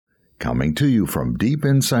Coming to you from deep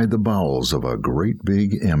inside the bowels of a great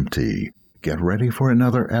big empty. Get ready for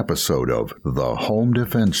another episode of The Home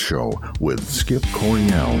Defense Show with Skip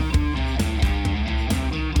Coryell.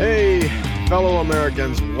 Hey, fellow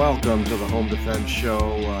Americans, welcome to The Home Defense Show,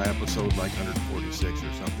 episode like 146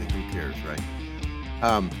 or something. Who cares,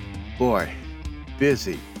 right? Boy,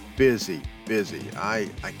 busy. I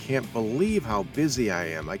can't believe how busy I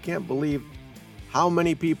am. I can't believe how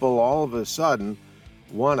many people all of a sudden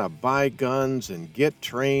want to buy guns and get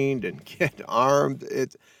trained and get armed.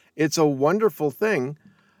 It's a wonderful thing,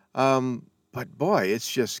 but boy,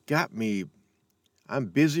 it's just got me. I'm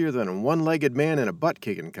busier than a one-legged man in a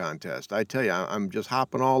butt-kicking contest. I tell you, I'm just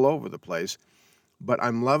hopping all over the place, but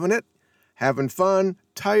I'm loving it, having fun,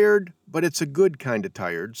 tired, but it's a good kind of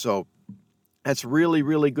tired, so that's really,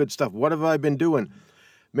 really good stuff. What have I been doing?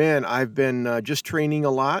 Man, I've been just training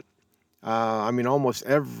a lot. Almost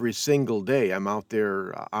every single day I'm out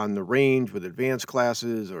there on the range with advanced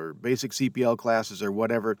classes or basic CPL classes or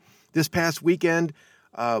whatever. This past weekend,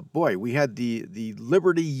 we had the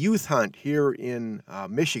Liberty Youth Hunt here in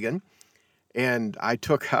Michigan, and I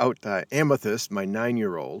took out Amethyst, my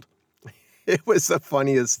 9-year-old. It was the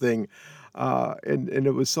funniest thing, and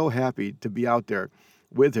it was so happy to be out there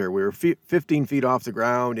with her. We were 15 feet off the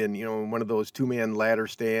ground and, in one of those two-man ladder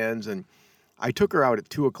stands, and I took her out at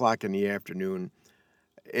 2 o'clock in the afternoon,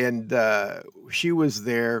 and she was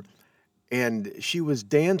there, and she was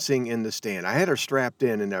dancing in the stand. I had her strapped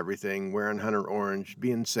in and everything, wearing Hunter Orange,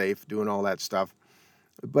 being safe, doing all that stuff.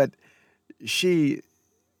 But she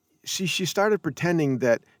started pretending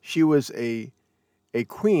that she was a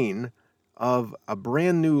queen of a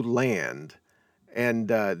brand new land, and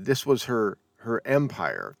this was her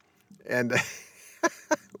empire. And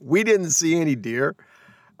we didn't see any deer.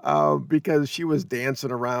 Because she was dancing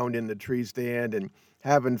around in the tree stand and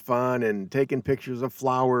having fun and taking pictures of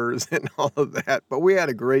flowers and all of that. But we had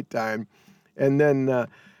a great time. And then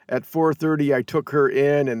at 4:30, I took her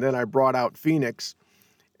in, and then I brought out Phoenix.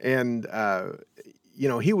 And,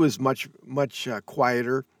 he was much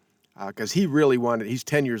quieter because he really wanted, he's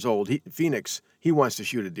 10 years old. Phoenix, he wants to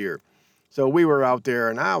shoot a deer. So we were out there,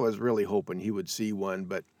 and I was really hoping he would see one.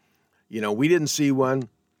 But, we didn't see one.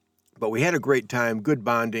 But we had a great time, good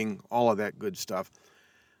bonding, all of that good stuff.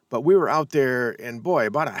 But we were out there, and boy,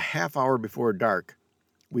 about a half hour before dark,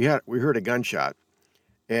 we heard a gunshot,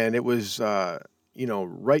 and it was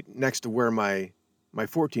right next to where my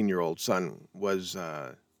 14-year-old son was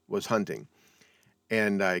hunting.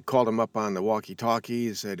 And I called him up on the walkie-talkie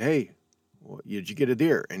and said, "Hey, did you get a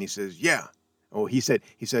deer?" And he says, "Yeah." Oh, he said,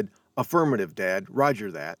 "Affirmative, Dad. Roger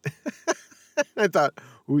that." I thought,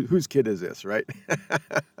 whose kid is this, right?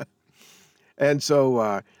 And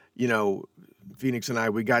so, Phoenix and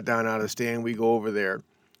I, we got down out of the stand, we go over there,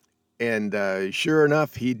 and sure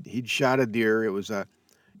enough, he'd shot a deer. It was a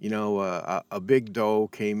big doe,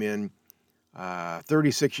 came in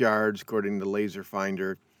 36 yards, according to the laser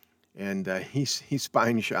finder, and he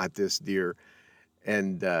spine shot this deer,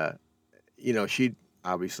 and she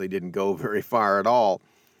obviously didn't go very far at all,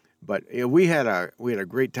 but we had a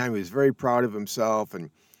great time. He was very proud of himself,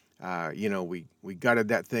 and we gutted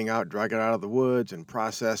that thing out, drug it out of the woods, and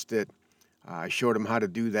processed it. I showed him how to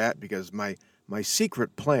do that because my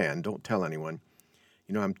secret plan, don't tell anyone,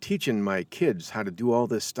 I'm teaching my kids how to do all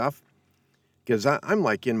this stuff because I'm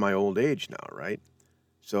like in my old age now, right?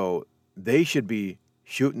 So they should be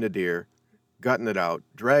shooting the deer, gutting it out,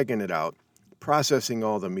 dragging it out, processing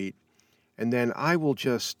all the meat, and then I will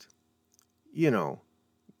just,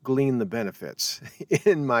 glean the benefits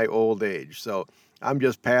in my old age. So I'm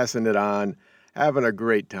just passing it on, having a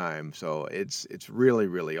great time. So it's really,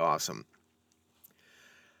 really awesome.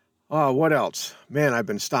 Oh, what else? Man, I've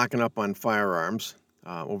been stocking up on firearms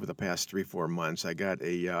over the past 3-4 months. I got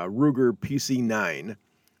a Ruger PC9.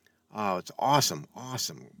 Oh, it's awesome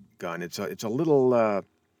gun. It's a little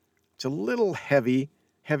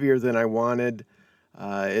heavier than I wanted.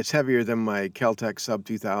 It's heavier than my Kel-Tec Sub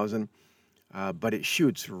 2000, but it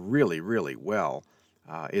shoots really, really well.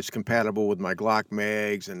 It's compatible with my Glock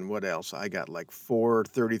mags, and what else? I got like 4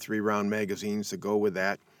 33-round magazines to go with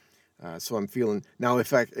that. So I'm feeling now.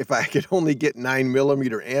 If I could only get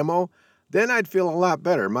 9mm ammo, then I'd feel a lot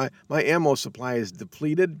better. My ammo supply is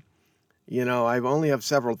depleted. I only have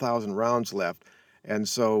several thousand rounds left, and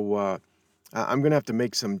so I'm gonna have to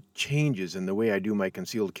make some changes in the way I do my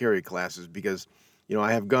concealed carry classes because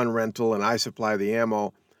I have gun rental and I supply the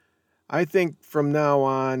ammo. I think from now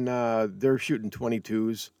on, they're shooting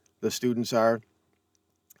 22s, the students are.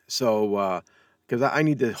 So, because I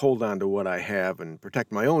need to hold on to what I have and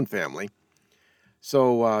protect my own family.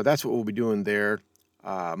 So that's what we'll be doing there.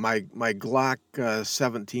 My Glock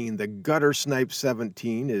 17, the Gutter Snipe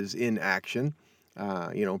 17, is in action,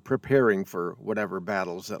 preparing for whatever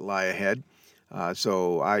battles that lie ahead.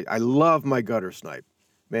 So I love my Gutter Snipe.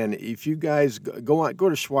 Man, if you guys go to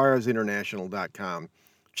SuarezInternational.com,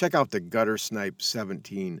 check out the Gutter Snipe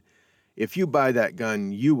 17. If you buy that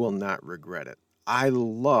gun, you will not regret it. I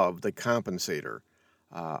love the compensator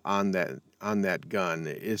on that gun.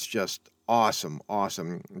 It's just awesome.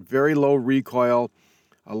 Very low recoil,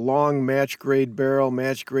 a long match grade barrel,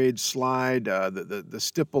 match grade slide. The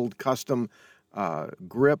stippled custom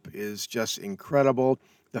grip is just incredible.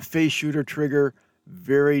 The face shooter trigger,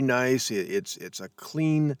 very nice. It's a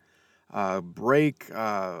clean break,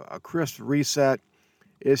 a crisp reset.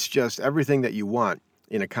 It's just everything that you want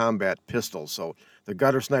in a combat pistol. So the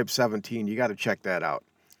Gutter Snipe 17, you got to check that out.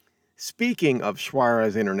 Speaking of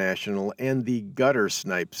Suarez International and the Gutter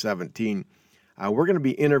Snipe 17, we're going to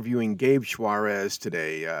be interviewing Gabe Suarez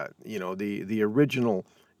today. The original,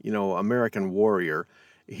 American warrior.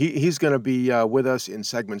 He's going to be with us in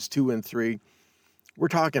segments 2 and 3. We're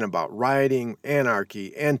talking about rioting,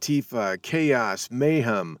 anarchy, Antifa, chaos,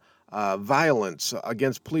 mayhem, violence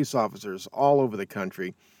against police officers all over the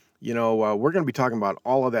country. We're going to be talking about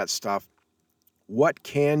all of that stuff. What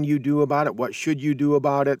can you do about it? What should you do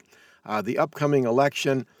about it? The upcoming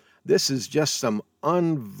election. This is just some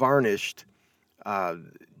unvarnished,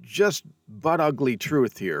 just butt ugly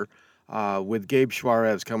truth here with Gabe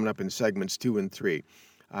Suarez coming up in segments 2 and 3.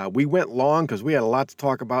 We went long because we had a lot to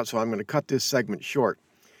talk about, so I'm going to cut this segment short.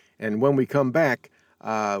 And when we come back,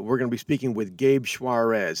 we're going to be speaking with Gabe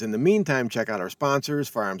Suarez. In the meantime, check out our sponsors,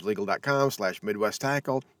 firearmslegal.com/Midwest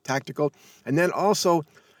Tactical, and then also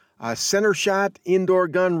Center Shot Indoor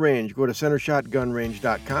Gun Range. Go to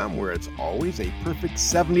centershotgunrange.com, where it's always a perfect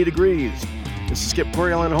 70 degrees. This is Skip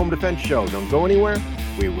Coryell on the Home Defense Show. Don't go anywhere.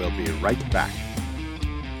 We will be right back.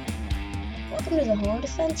 Welcome to the Home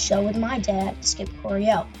Defense Show with my dad, Skip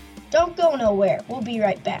Coryell. Don't go nowhere. We'll be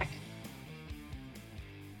right back.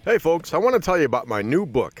 Hey folks, I want to tell you about my new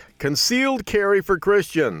book, Concealed Carry for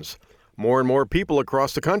Christians. More and more people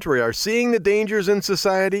across the country are seeing the dangers in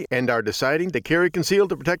society and are deciding to carry concealed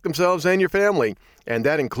to protect themselves and your family, and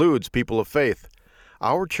that includes people of faith.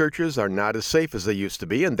 Our churches are not as safe as they used to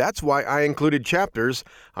be, and that's why I included chapters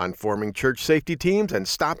on forming church safety teams and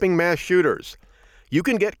stopping mass shooters. You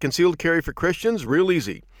can get Concealed Carry for Christians real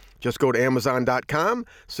easy. Just go to Amazon.com,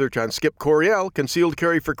 search on Skip Coryell, Concealed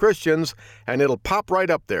Carry for Christians, and it'll pop right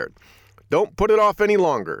up there. Don't put it off any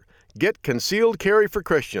longer. Get Concealed Carry for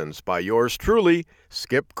Christians by yours truly,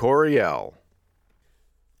 Skip Coryell.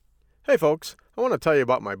 Hey folks, I want to tell you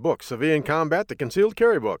about my book, Civilian Combat, the Concealed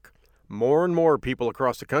Carry Book. More and more people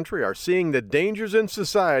across the country are seeing the dangers in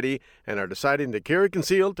society and are deciding to carry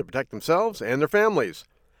concealed to protect themselves and their families.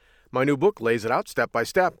 My new book lays it out step by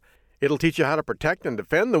step. It'll teach you how to protect and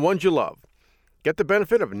defend the ones you love. Get the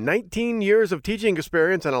benefit of 19 years of teaching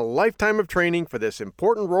experience and a lifetime of training for this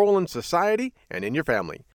important role in society and in your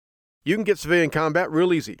family. You can get Civilian Combat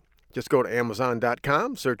real easy. Just go to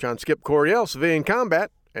Amazon.com, search on Skip Coryell Civilian Combat,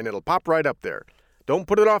 and it'll pop right up there. Don't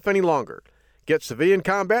put it off any longer. Get Civilian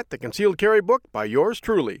Combat, the Concealed Carry Book by yours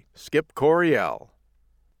truly, Skip Coryell.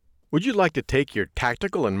 Would you like to take your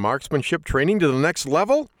tactical and marksmanship training to the next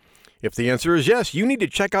level? If the answer is yes, you need to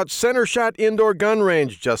check out Center Shot Indoor Gun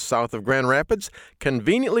Range just south of Grand Rapids,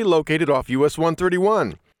 conveniently located off US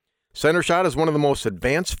 131. Center Shot is one of the most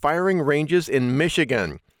advanced firing ranges in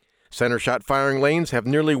Michigan. Center Shot firing lanes have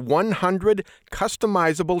nearly 100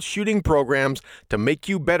 customizable shooting programs to make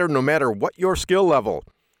you better no matter what your skill level.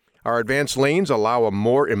 Our advanced lanes allow a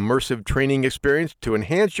more immersive training experience to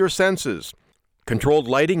enhance your senses. Controlled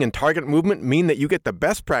lighting and target movement mean that you get the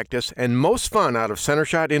best practice and most fun out of Center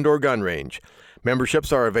Shot Indoor Gun Range.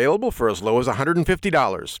 Memberships are available for as low as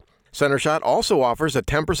 $150. Center Shot also offers a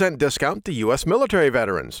 10% discount to U.S. military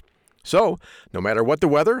veterans. So, no matter what the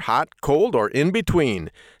weather, hot, cold, or in between,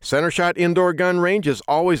 Center Shot Indoor Gun Range is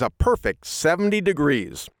always a perfect 70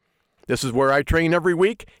 degrees. This is where I train every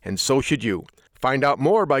week, and so should you. Find out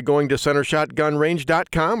more by going to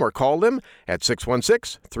centershotgunrange.com or call them at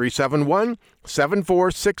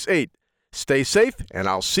 616-371-7468. Stay safe, and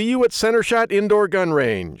I'll see you at Center Shot Indoor Gun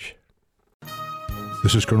Range.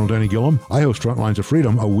 This is Colonel Danny Gillum. I host Frontlines of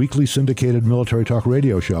Freedom, a weekly syndicated military talk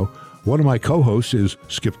radio show. One of my co-hosts is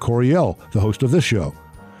Skip Coryell, the host of this show.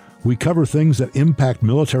 We cover things that impact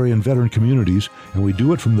military and veteran communities, and we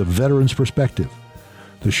do it from the veteran's perspective.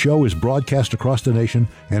 The show is broadcast across the nation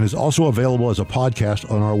and is also available as a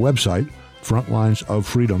podcast on our website,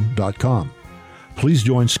 frontlinesoffreedom.com. Please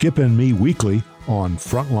join Skip and me weekly on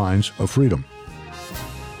Frontlines of Freedom.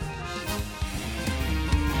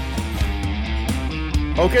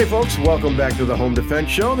 Okay, folks, welcome back to the Home Defense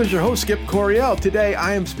Show. This is your host, Skip Coryell. Today,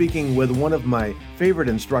 I am speaking with one of my favorite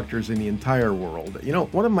instructors in the entire world. You know,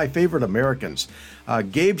 one of my favorite Americans,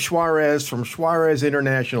 Gabe Suarez from Suarez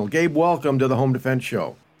International. Gabe, welcome to the Home Defense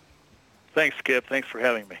Show. Thanks, Skip. Thanks for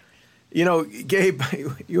having me. You know, Gabe,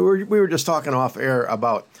 we were just talking off air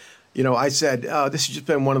about, you know, I said, this has just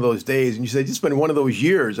been one of those days. And you said, it's been one of those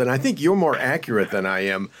years. And I think you're more accurate than I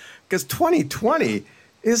am, because 2020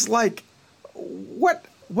 is like,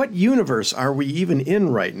 what universe are we even in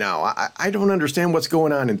right now? I don't understand what's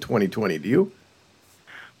going on in 2020. Do you?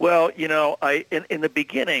 Well, you know, in the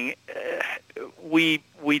beginning, we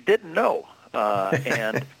didn't know,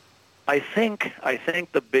 and I think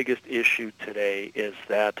the biggest issue today is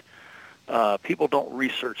that people don't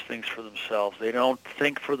research things for themselves. They don't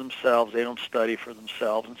think for themselves. They don't study for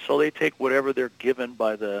themselves, and so they take whatever they're given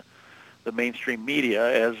by the mainstream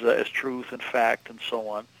media as truth and fact and so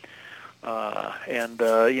on.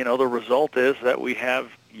 You know, the result is that we have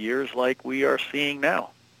years like we are seeing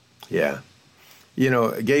now. Yeah. You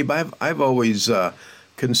know, Gabe, I've always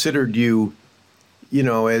considered you, you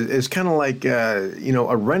know, as kind of like, you know,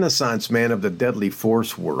 a Renaissance man of the deadly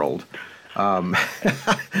force world.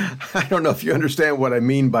 I don't know if you understand what I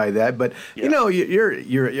mean by that, but, yeah. You know,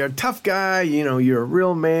 you're a tough guy. You know, you're a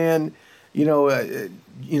real man. You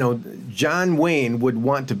know, John Wayne would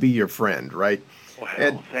want to be your friend, right?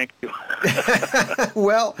 Well, thank you.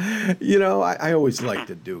 Well, you know, I always liked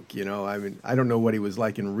the Duke, you know. I mean, I don't know what he was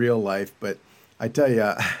like in real life, but I tell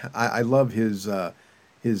you, I love his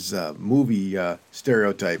movie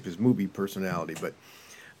stereotype, his movie personality.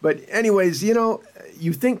 But anyways, you know,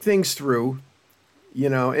 you think things through, you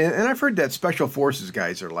know, and I've heard that Special Forces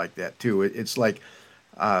guys are like that too. It's like,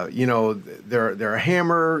 you know, they're a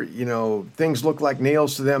hammer, you know, things look like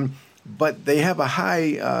nails to them, but they have a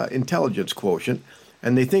high intelligence quotient,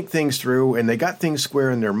 and they think things through, and they got things square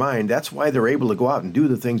in their mind. That's why they're able to go out and do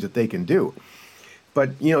the things that they can do.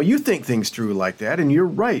 But, you know, you think things through like that, and you're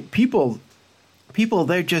right. People,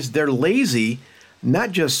 they're lazy,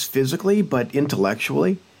 not just physically, but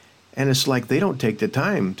intellectually. And it's like they don't take the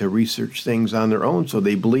time to research things on their own, so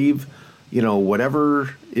they believe, you know,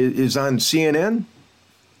 whatever is on CNN,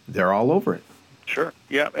 they're all over it. Sure,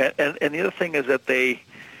 yeah. And the other thing is that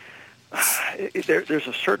there's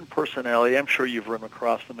a certain personality, I'm sure you've run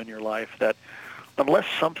across them in your life, that unless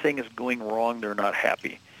something is going wrong, they're not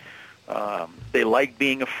happy. They like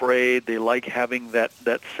being afraid. They like having that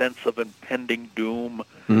sense of impending doom.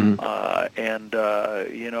 Mm-hmm.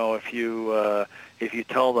 You know, if you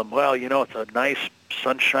tell them, well, you know, it's a nice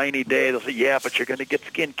sunshiny day, they'll say, yeah, but you're going to get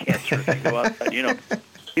skin cancer if you go outside. You know,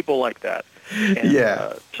 people like that. And,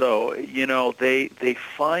 yeah. So, you know, they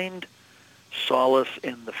find solace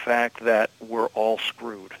in the fact that we're all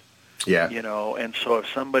screwed. Yeah. You know, and so if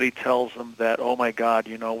somebody tells them that, oh my God,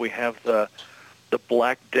 you know, we have the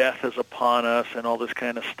Black Death is upon us and all this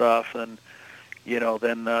kind of stuff, and you know,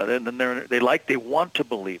 then they want to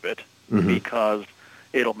believe it, mm-hmm. because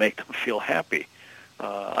it'll make them feel happy.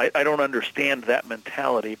 I don't understand that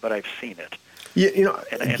mentality, but I've seen it. Yeah, you know,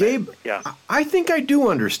 Gabe, yeah. I think I do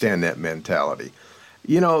understand that mentality.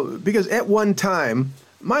 You know, because at one time,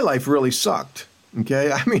 my life really sucked.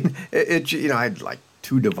 Okay, I mean, you know, I had like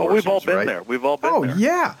 2 divorces. Oh, we've all been right? there. We've all been there. Oh,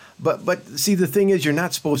 yeah, but see, the thing is, you're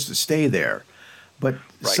not supposed to stay there. But right.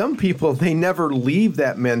 Some people, they never leave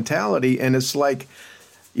that mentality, and it's like,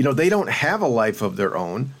 you know, they don't have a life of their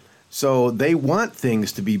own, so they want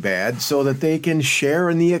things to be bad so that they can share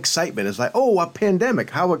in the excitement. It's like, oh, a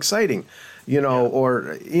pandemic, how exciting, you know, yeah.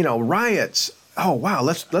 Or, you know, riots. Oh, wow,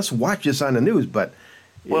 let's watch this on the news, but...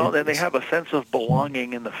 Well, then they have a sense of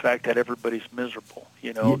belonging in the fact that everybody's miserable.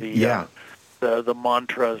 You know, the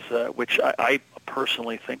mantras, which I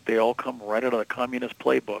personally think they all come right out of the communist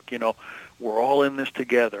playbook. You know, we're all in this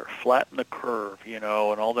together, flatten the curve, you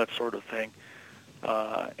know, and all that sort of thing.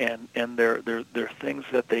 And they're things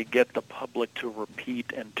that they get the public to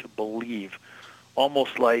repeat and to believe,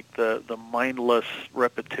 almost like the mindless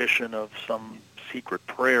repetition of some secret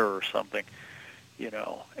prayer or something. You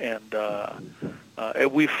know, and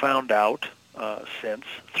we found out since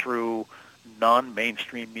through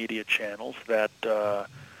non-mainstream media channels that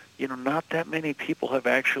you know, not that many people have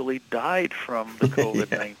actually died from the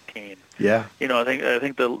COVID-19. Yeah. You know, I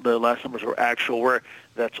think the last numbers were actual, where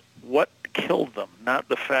that's what killed them, not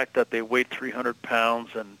the fact that they weighed 300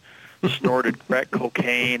 pounds and snorted crack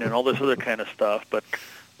cocaine and all this other kind of stuff, but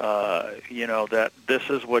you know, that this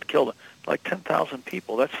is what killed them. Like 10,000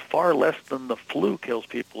 people. That's far less than the flu kills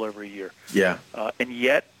people every year. Yeah. And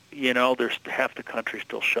yet, you know, there's half the country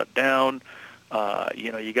still shut down.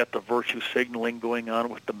 You know, you got the virtue signaling going on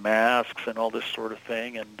with the masks and all this sort of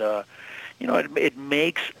thing. And, it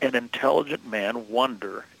makes an intelligent man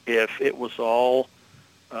wonder if it was all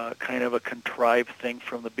kind of a contrived thing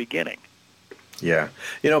from the beginning. Yeah.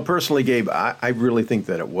 Personally, Gabe, I really think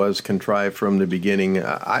that it was contrived from the beginning.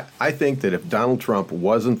 I think that if Donald Trump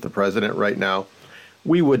wasn't the president right now,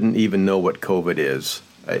 we wouldn't even know what COVID is.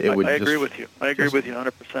 I agree with you. I agree with you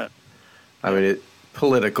 100%. I mean, it's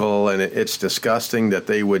political, and it's disgusting that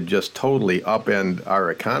they would just totally upend our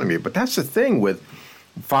economy. But that's the thing with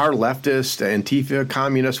far leftists, Antifa,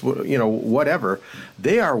 communists, whatever.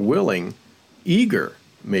 They are willing, eager,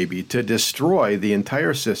 maybe, to destroy the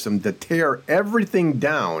entire system, to tear everything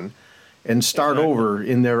down and start over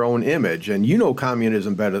in their own image. And you know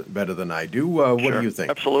communism better than I do. What do you think?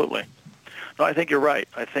 Absolutely. No, I think you're right.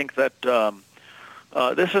 I think that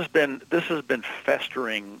this has been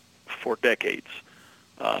festering for decades.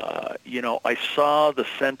 I saw the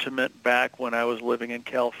sentiment back when I was living in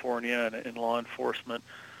California and in law enforcement.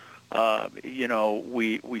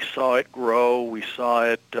 We saw it grow. We saw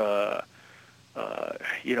it,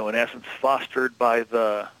 in essence, fostered by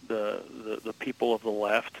the people of the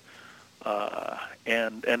left.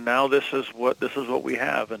 And now this is what we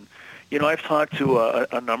have. And I've talked to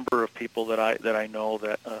a number of people that I know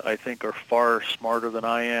that I think are far smarter than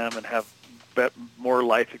I am and have more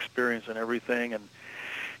life experience and everything. And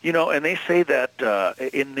and they say that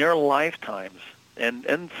in their lifetimes,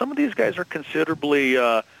 and some of these guys are considerably,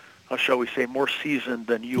 how shall we say, more seasoned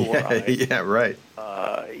than you or I. Yeah, right.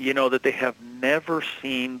 That they have never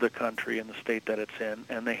seen the country and the state that it's in,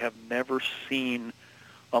 and they have never seen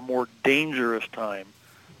a more dangerous time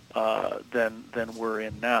than we're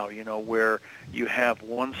in now. Where you have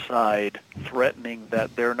one side threatening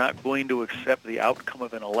that they're not going to accept the outcome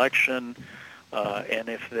of an election. And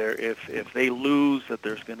if they lose, that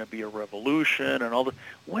there's going to be a revolution and all that.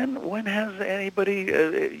 When has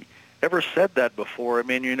anybody ever said that before? I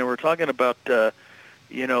mean, we're talking about the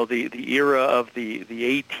era of the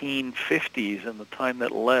 1850s and the time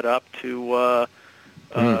that led up to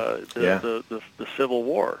the Civil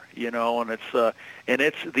War. And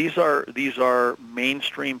these are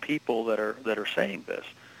mainstream people that are saying this.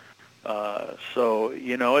 So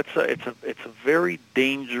it's a very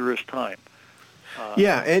dangerous time.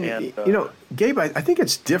 Gabe, I think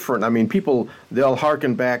it's different. I mean, people, they'll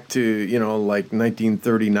hearken back to, like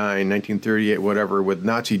 1939, 1938, whatever, with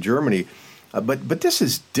Nazi Germany. But this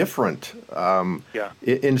is different. In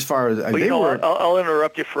as far as I'll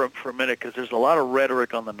interrupt you for a minute because there's a lot of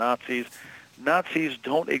rhetoric on the Nazis. Nazis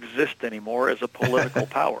don't exist anymore as a political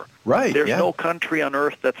power. Right. There's no country on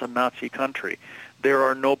earth that's a Nazi country. There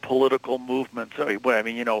are no political movements.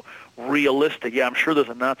 Realistic. Yeah, I'm sure there's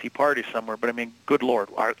a Nazi party somewhere, but I mean, good Lord,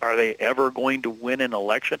 are they ever going to win an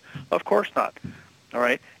election? Of course not. All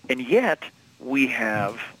right, and yet we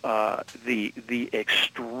have the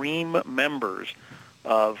extreme members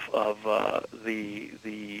of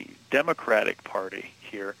the Democratic Party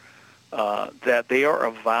here that they are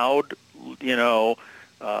avowed,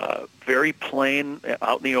 very plain,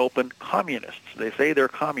 out in the open communists. They say they're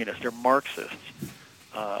communists. They're Marxists,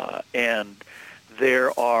 and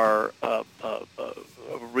there are a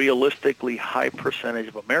realistically high percentage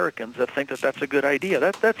of Americans that think that that's a good idea.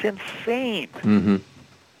 That's insane. Mm-hmm.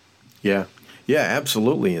 Yeah,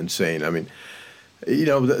 absolutely insane. I mean,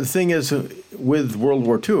 the thing is, with World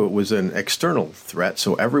War II, it was an external threat,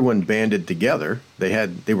 so everyone banded together.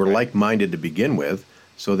 They were like-minded to begin with,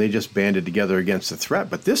 so they just banded together against the threat.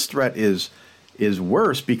 But this threat is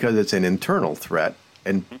worse because it's an internal threat,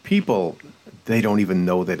 and people, they don't even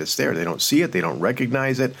know that it's there. They don't see it. They don't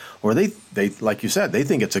recognize it. Or they like you said, they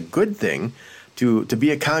think it's a good thing to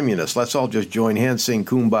be a communist. Let's all just join hands, sing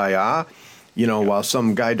Kumbaya, while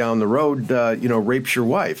some guy down the road, rapes your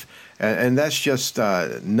wife. And that's just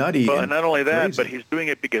nutty. Well, and not only that, crazy. But he's doing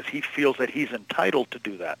it because he feels that he's entitled to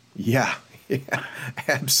do that. Yeah,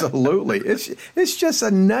 absolutely. It's just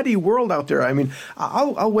a nutty world out there. I mean,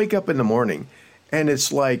 I'll wake up in the morning, and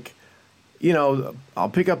it's like, I'll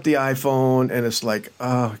pick up the iPhone, and it's like,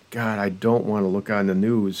 oh, God, I don't want to look on the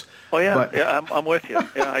news. Oh, yeah, I'm with you.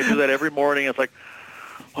 Yeah, I do that every morning. It's like,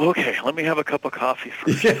 okay, let me have a cup of coffee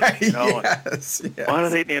first. Yes. Why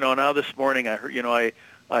do they, now this morning I heard,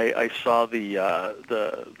 I saw the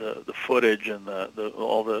footage and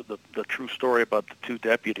the true story about the two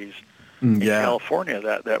deputies in California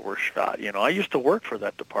that were shot. I used to work for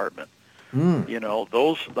that department.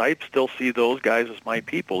 I still see those guys as my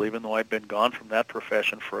people, even though I've been gone from that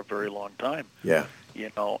profession for a very long time. Yeah.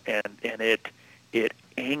 And it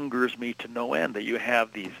angers me to no end that you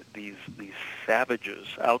have these savages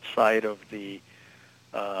outside of the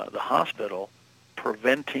hospital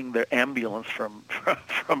preventing the ambulance from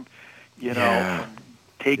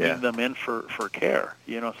taking them in for care.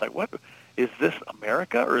 It's like, what is this,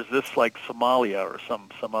 America, or is this like Somalia or some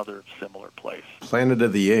other similar place? Planet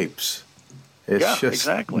of the Apes. It's just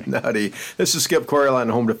exactly nutty. This is Skip Coryell on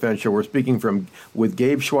Home Defense Show. We're speaking with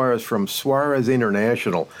Gabe Suarez from Suarez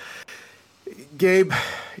International. Gabe,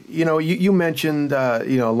 you mentioned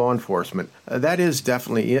law enforcement. That is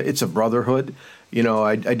definitely, it's a brotherhood.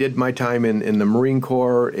 I did my time in the Marine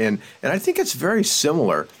Corps, and I think it's very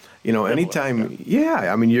similar. Anytime,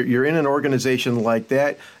 I mean, you're in an organization like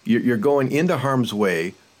that, you're going into harm's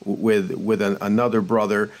way with another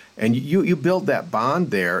brother, and you build that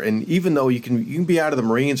bond there. And even though you can be out of the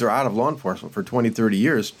Marines or out of law enforcement for 20, 30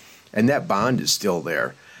 years, and that bond is still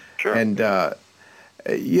there. Sure. And,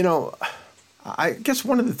 I guess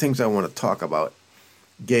one of the things I want to talk about,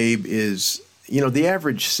 Gabe, is, the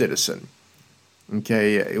average citizen.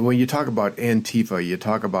 Okay, when you talk about Antifa, you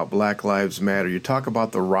talk about Black Lives Matter, you talk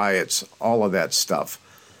about the riots, all of that stuff.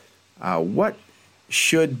 What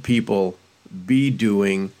should people be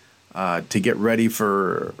doing to get ready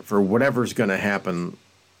for whatever's going to happen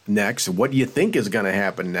next? What do you think is going to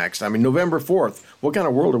happen next? I mean, November 4th, what kind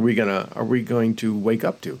of world are we going to wake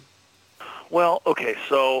up to? Well, okay,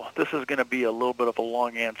 so this is going to be a little bit of a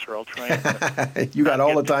long answer. I'll try and you got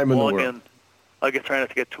all the time in the world. I'll try not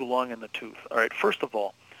to get too long in the tooth. All right, first of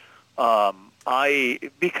all,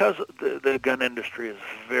 because the gun industry is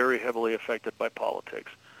very heavily affected by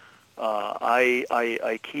politics,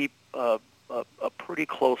 I keep a pretty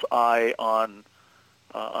close eye on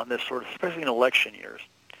this sort of, especially in election years.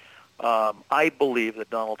 I believe that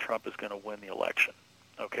Donald Trump is going to win the election.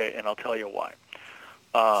 Okay, and I'll tell you why.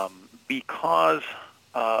 Because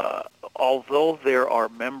although there are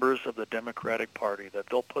members of the Democratic Party that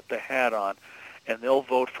they'll put the hat on and they'll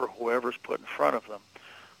vote for whoever's put in front of them,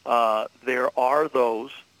 there are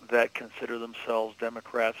those that consider themselves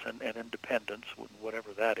Democrats and independents,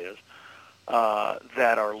 whatever that is,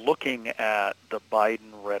 that are looking at the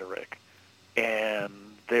Biden rhetoric, and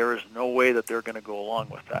there is no way that they're going to go along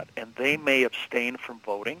with that. And they may abstain from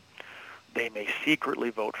voting. They may secretly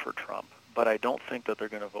vote for Trump. But I don't think that they're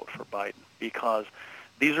going to vote for Biden, because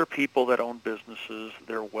these are people that own businesses,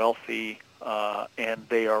 they're wealthy, and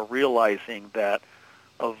they are realizing that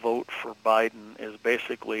a vote for Biden is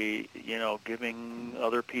basically, giving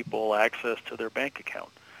other people access to their bank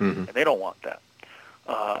account, and they don't want that.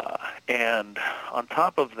 And on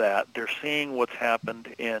top of that, they're seeing what's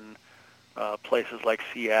happened in places like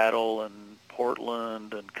Seattle and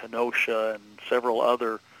Portland and Kenosha and several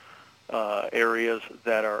other areas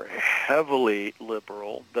that are heavily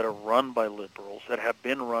liberal, that are run by liberals, that have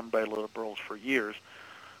been run by liberals for years,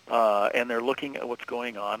 and they're looking at what's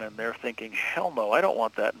going on, and they're thinking, hell no, I don't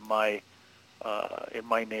want that in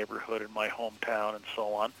my neighborhood, in my hometown, and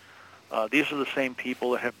so on. These are the same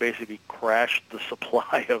people that have basically crashed the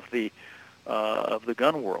supply of the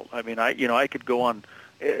gun world. I mean, I could go on.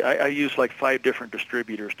 I use like 5 different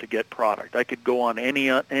distributors to get product. I could go on any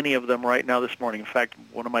of them right now this morning. In fact,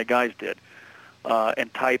 one of my guys did,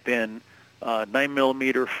 and type in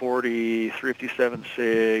 9mm, 40, 357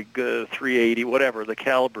 SIG, 380, whatever the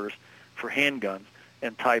calibers for handguns,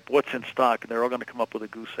 and type what's in stock, and they're all going to come up with a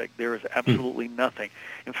goose egg. There is absolutely nothing.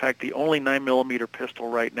 In fact, the only 9mm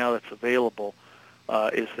pistol right now that's available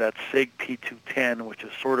is that SIG P210, which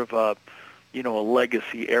is sort of a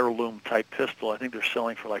legacy heirloom type pistol. I think they're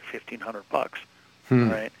selling for like $1,500,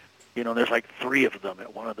 right? There's like 3 of them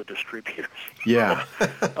at one of the distributors. Yeah.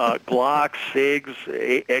 Glocks,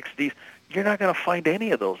 SIGs, XDs. You're not going to find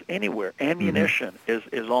any of those anywhere. Ammunition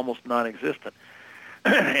is almost non-existent,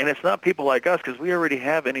 and it's not people like us, because we already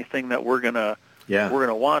have anything that we're gonna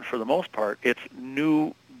want for the most part. It's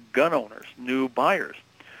new gun owners, new buyers,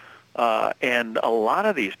 and a lot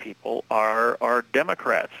of these people are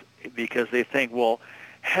Democrats, because they think, well,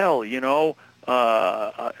 hell, they're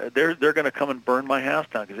going to come and burn my house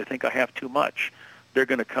down because they think I have too much. They're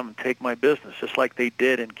going to come and take my business, just like they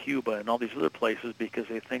did in Cuba and all these other places, because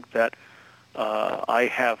they think that I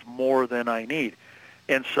have more than I need.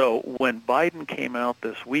 And so when Biden came out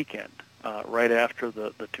this weekend, right after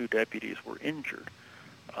the 2 deputies were injured,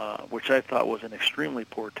 which I thought was an extremely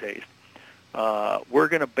poor taste, we're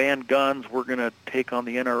going to ban guns, we're going to take on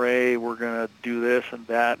the NRA, we're going to do this and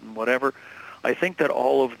that and whatever. I think that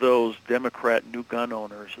all of those Democrat new gun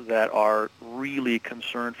owners that are really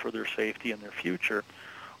concerned for their safety and their future,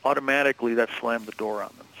 automatically that slammed the door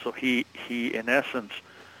on them. So he in essence,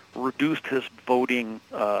 reduced his voting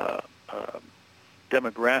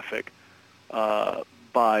demographic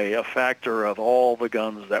by a factor of all the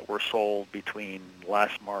guns that were sold between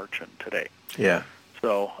last March and today. Yeah.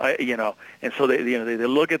 So and so they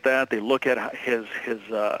look at that. They look at his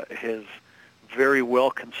very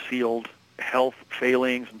well concealed health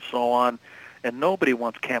failings and so on. And nobody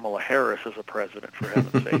wants Kamala Harris as a president, for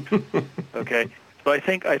heaven's sake. Okay, so I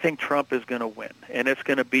think Trump is going to win, and it's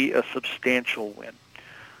going to be a substantial win.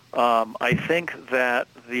 I think that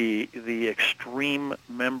the extreme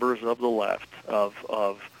members of the left, of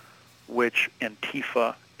which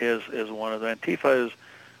Antifa is one of them. Antifa is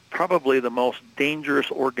probably the most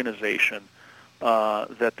dangerous organization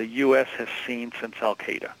that the U.S. has seen since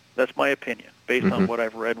Al-Qaeda. That's my opinion, based on what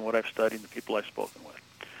I've read and what I've studied and the people I've spoken with.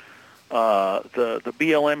 The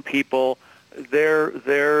BLM people, they're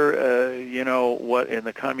what in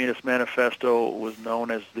the Communist Manifesto was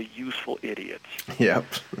known as the useful idiots. Yep.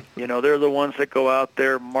 They're the ones that go out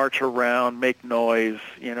there, march around, make noise,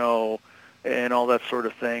 and all that sort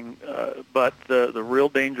of thing. But the real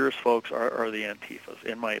dangerous folks are the Antifas,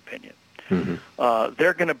 in my opinion.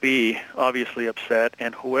 They're going to be obviously upset,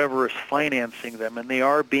 and whoever is financing them, and they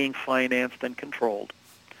are being financed and controlled,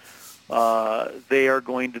 they are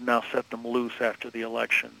going to now set them loose after the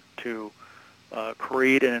election to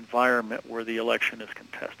create an environment where the election is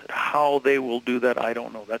contested. How they will do that, I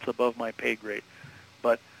don't know. That's above my pay grade.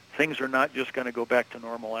 But things are not just going to go back to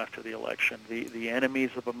normal after the election. The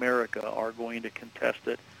enemies of America are going to contest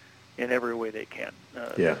it in every way they can,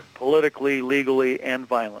 politically, legally, and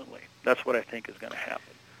violently. That's what I think is going to happen.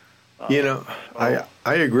 I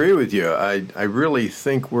agree with you. I really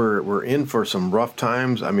think we're in for some rough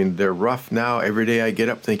times. I mean, they're rough now. Every day I get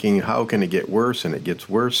up thinking, how can it get worse? And it gets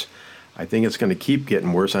worse. I think it's going to keep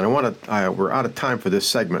getting worse. And we're out of time for this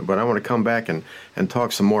segment, but I want to come back and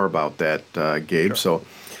talk some more about that, Gabe. Sure. So,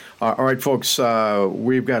 all right, folks,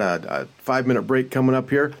 we've got a 5-minute break coming up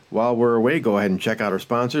here. While we're away, go ahead and check out our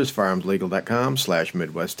sponsors,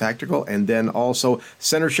 firearmslegal.com/Midwest Tactical, and then also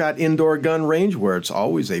Center Shot Indoor Gun Range, where it's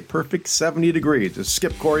always a perfect 70 degrees. It's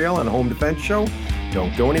Skip Coryell on Home Defense Show.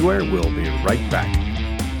 Don't go anywhere. We'll be right back.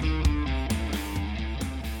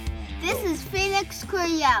 This is Felix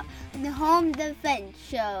Coryell on the Home Defense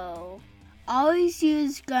Show. Always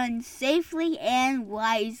use guns safely and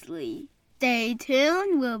wisely. Stay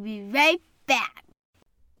tuned. We'll be right back.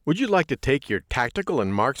 Would you like to take your tactical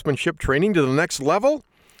and marksmanship training to the next level?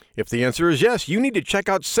 If the answer is yes, you need to check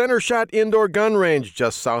out Center Shot Indoor Gun Range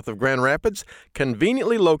just south of Grand Rapids,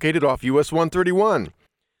 conveniently located off US 131.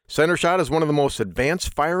 Center Shot is one of the most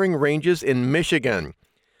advanced firing ranges in Michigan.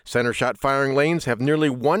 Center Shot firing lanes have nearly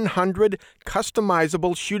 100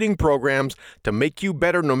 customizable shooting programs to make you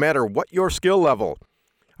better no matter what your skill level.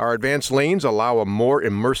 Our advanced lanes allow a more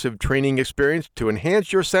immersive training experience to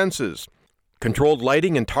enhance your senses. Controlled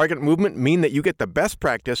lighting and target movement mean that you get the best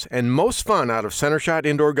practice and most fun out of Center Shot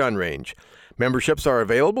Indoor Gun Range. Memberships are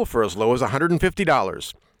available for as low as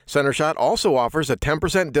 $150. Center Shot also offers a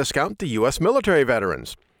 10% discount to U.S. military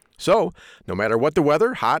veterans. So, no matter what the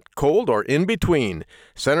weather, hot, cold, or in between,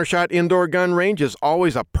 Center Shot Indoor Gun Range is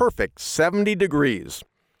always a perfect 70 degrees.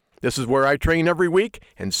 This is where I train every week,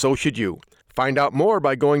 and so should you. Find out more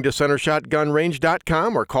by going to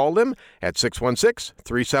centershotgunrange.com or call them at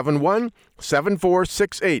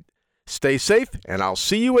 616-371-7468. Stay safe, and I'll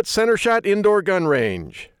see you at Center Shot Indoor Gun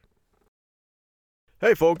Range.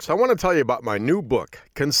 Hey folks, I want to tell you about my new book,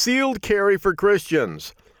 Concealed Carry for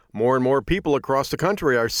Christians. More and more people across the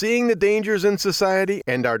country are seeing the dangers in society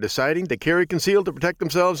and are deciding to carry concealed to protect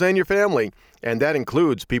themselves and your family, and that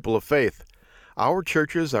includes people of faith. Our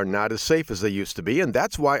churches are not as safe as they used to be, and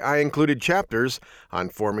that's why I included chapters on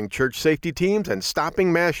forming church safety teams and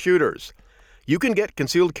stopping mass shooters. You can get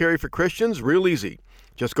Concealed Carry for Christians real easy.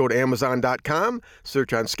 Just go to Amazon.com,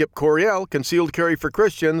 search on Skip Coryell, Concealed Carry for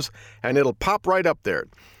Christians, and it'll pop right up there.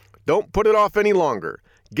 Don't put it off any longer.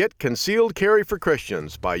 Get Concealed Carry for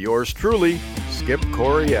Christians by yours truly, Skip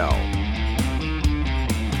Coryell.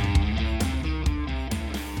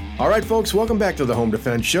 All right, folks, welcome back to the Home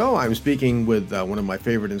Defense Show. I'm speaking with one of my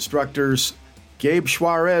favorite instructors, Gabe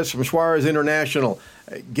Suarez from Suarez International.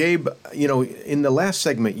 Gabe, in the last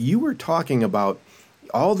segment, you were talking about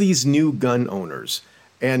all these new gun owners.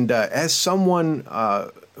 And as someone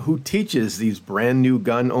who teaches these brand new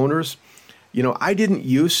gun owners, I didn't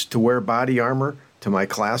used to wear body armor to my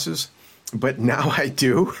classes, but now I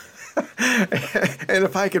do. And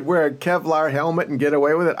if I could wear a Kevlar helmet and get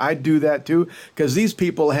away with it, I'd do that too, because these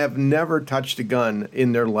people have never touched a gun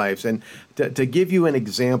in their lives. And to give you an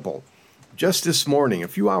example, just this morning, a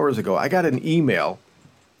few hours ago, I got an email,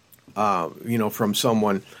 from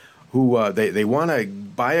someone who they want to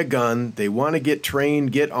buy a gun, they want to get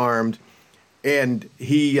trained, get armed, and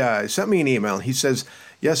he sent me an email. He says,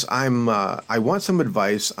 "Yes, I want some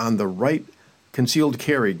advice on the right concealed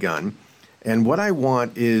carry gun. And what I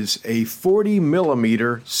want is a 40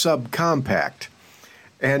 millimeter subcompact."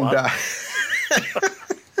 And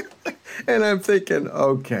And I'm thinking,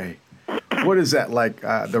 okay, what is that like?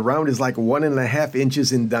 The round is like 1.5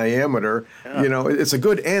 inches in diameter. Yeah. You know, it's a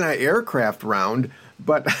good anti-aircraft round,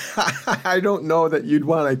 but I don't know that you'd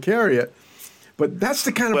want to carry it. But that's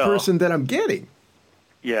the kind of person that I'm getting.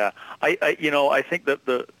 Yeah, I think that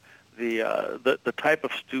the type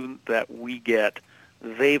of student that we get,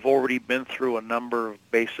 they've already been through a number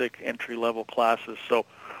of basic entry-level classes. So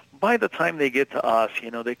by the time they get to us,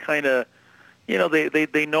 they kind of,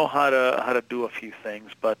 they know how to do a few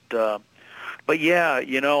things. But yeah,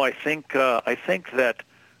 I think that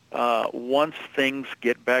once things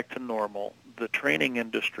get back to normal, the training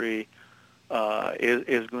industry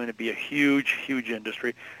is going to be a huge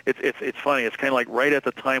industry. It's funny. It's kind of like right at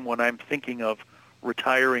the time when I'm thinking of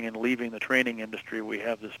retiring and leaving the training industry, we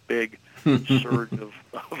have this big surge of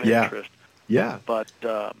interest. Yeah. But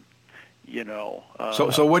so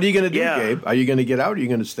what are you going to do, Gabe? Are you going to get out, or are you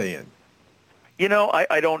going to stay in?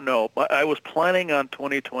 I don't know. I was planning on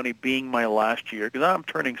 2020 being my last year because I'm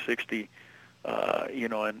turning 60,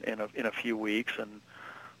 in a few weeks, and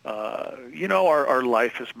our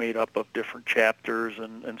life is made up of different chapters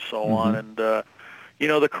and so on. And, the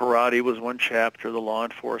karate was one chapter, the law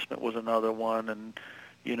enforcement was another one, and,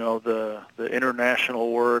 the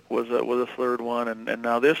international work was a third one. And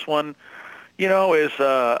now this one, is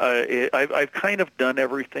I've kind of done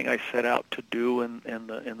everything I set out to do in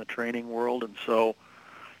the training world. And so,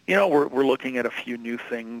 we're looking at a few new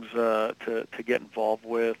things to get involved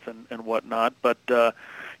with and whatnot. But,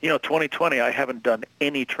 2020, I haven't done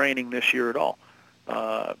any training this year at all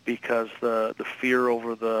because the fear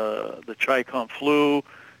over the Chi-Com flu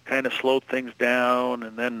kind of slowed things down,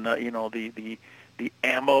 and then the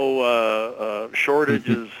ammo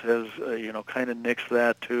shortages has kind of nixed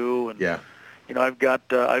that too. And I've got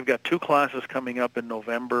 2 classes coming up in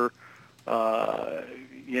November. I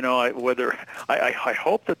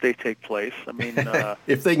hope that they take place. I mean,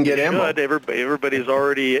 if they can get ammo, everybody's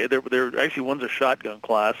already there. Actually, one's a shotgun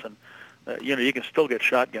class, and you can still get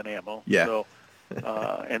shotgun ammo. Yeah. So,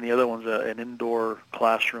 and the other one's an indoor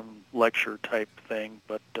classroom lecture type thing.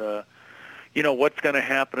 But what's going to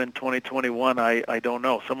happen in 2021? I don't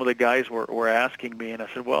know. Some of the guys were asking me, and I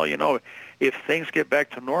said, well, if things get back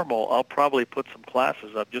to normal, I'll probably put some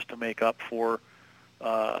classes up just to make up for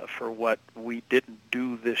what we didn't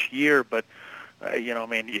do this year. But,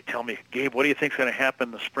 you tell me, Gabe, what do you think's going to happen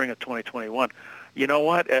in the spring of 2021? You know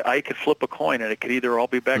what? I could flip a coin, and it could either all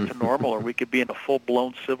be back to normal, or we could be in a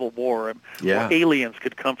full-blown civil war, or aliens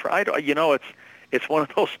could come from. It's one of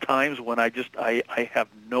those times when I have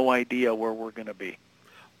no idea where we're going to be.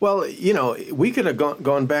 Well, we could have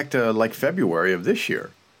gone back to like February of this year.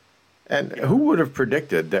 And who would have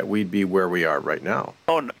predicted that we'd be where we are right now?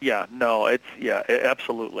 Oh, yeah, no,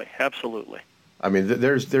 absolutely. I mean,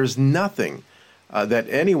 there's nothing that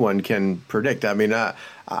anyone can predict. I mean,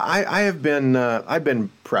 I've been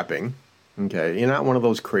prepping. Okay, you're not one of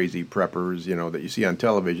those crazy preppers, that you see on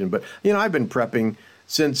television, but I've been prepping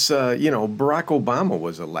since Barack Obama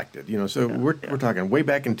was elected. So we're talking way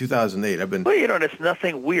back in 2008. I've been. Well, and it's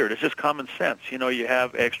nothing weird. It's just common sense. You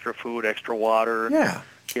have extra food, extra water. Yeah.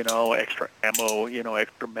 Extra ammo,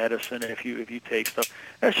 extra medicine if you take stuff.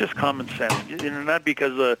 That's just common sense. Not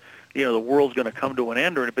because the world's going to come to an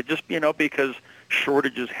end or anything, but just because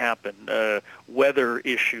shortages happen, weather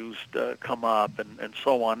issues come up, and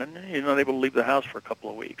so on, and you're not able to leave the house for a couple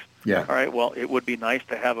of weeks. Yeah. All right. Well, it would be nice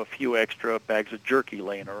to have a few extra bags of jerky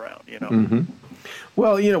laying around. Mm-hmm.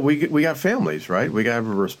 Well, we got families, right? We got a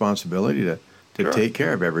responsibility to take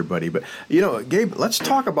care of everybody. But, Gabe, let's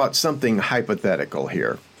talk about something hypothetical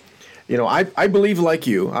here. I believe, like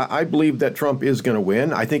you, I believe that Trump is going to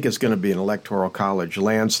win. I think it's going to be an electoral college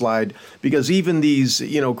landslide because even these,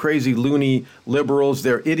 crazy loony liberals,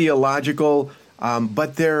 they're ideological,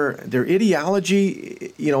 but their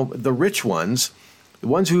ideology, the rich ones, the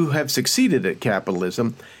ones who have succeeded at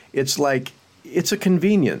capitalism, it's like it's a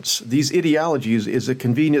convenience. These ideologies is a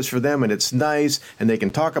convenience for them, and it's nice, and they can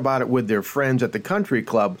talk about it with their friends at the country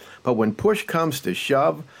club. But when push comes to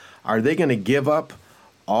shove, are they going to give up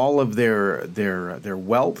all of their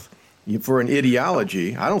wealth for an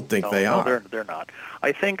ideology? I don't think they are. They're not.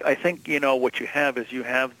 I think what you have is you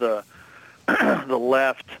have the the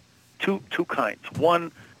left two kinds.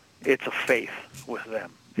 One, it's a faith with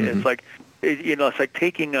them. Mm-hmm. It's like it's like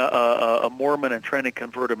taking a Mormon and trying to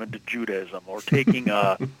convert him into Judaism, or taking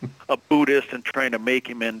a Buddhist and trying to make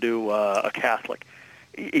him into a Catholic.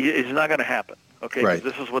 It's not going to happen. Okay, right.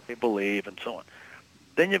 'Cause this is what they believe, and so on.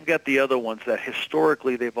 Then you've got the other ones that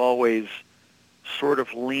historically they've always sort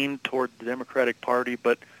of leaned toward the Democratic Party,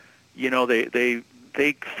 but they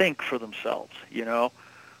think for themselves.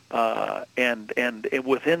 And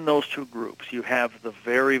within those two groups, you have the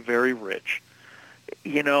very, very rich.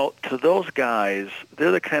 You know, to those guys,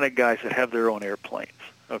 they're the kind of guys that have their own airplanes.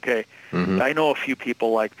 Okay, I know a few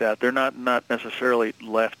people like that. They're not necessarily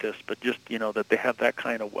leftists, but just, you know, that they have that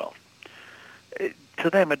kind of wealth. To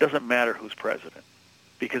them, it doesn't matter who's president,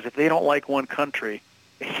 because if they don't like one country,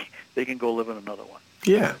 they can go live in another one.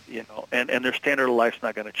 Yeah. You know, and their standard of life's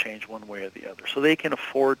not going to change one way or the other. So they can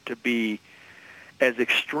afford to be as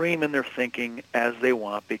extreme in their thinking as they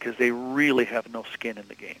want, because they really have no skin in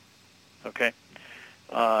the game. Okay?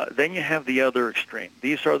 Then you have the other extreme.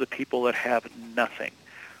 These are the people that have nothing,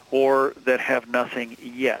 or that have nothing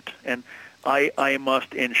yet. And I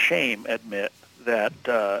must in shame admit that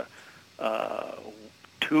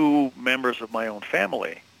two members of my own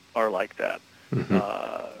family are like that.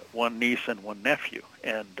 One niece and one nephew,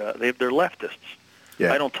 and they're leftists.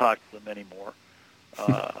 Yeah. I don't talk to them anymore,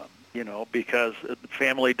 you know, because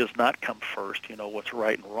family does not come first. You know, what's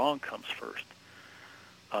right and wrong comes first.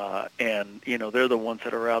 And, you know, they're the ones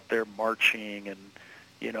that are out there marching and,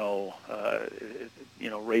 you know,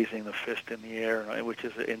 raising the fist in the air, which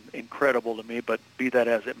is incredible to me, but be that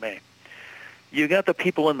as it may. You got the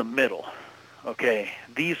people in the middle, okay?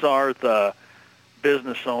 These are the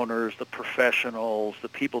business owners, the professionals, the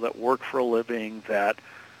people that work for a living, that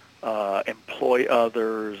employ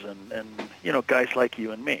others, and you know, guys like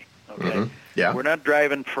you and me, okay? Yeah. We're not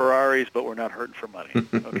driving Ferraris, but we're not hurting for money,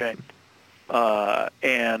 okay?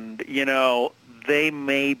 And, you know, they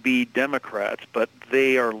may be Democrats, but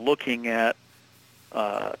they are looking at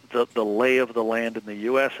the lay of the land in the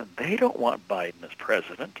U.S., and they don't want Biden as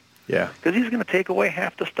president. Yeah. Because he's going to take away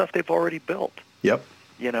half the stuff they've already built. Yep.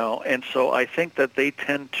 You know, and so I think that they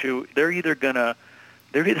tend to, they're either going to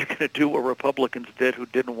do what Republicans did, who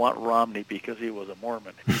didn't want Romney because he was a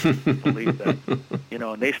Mormon. Believe that. You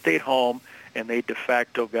know, and they stayed home, and they de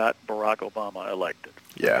facto got Barack Obama elected.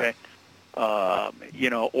 Yeah. Okay? You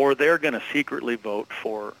know, or they're going to secretly vote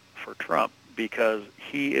for Trump, because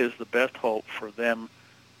he is the best hope for them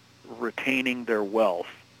retaining their wealth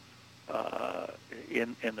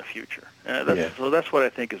in the future. So that's what I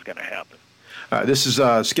think is going to happen. This is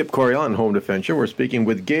Skip Coryell on Home Defense Show. We're speaking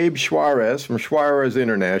with Gabe Suarez from Suarez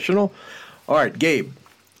International. All right, Gabe,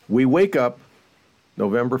 we wake up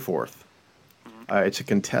November 4th. It's a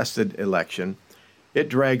contested election. It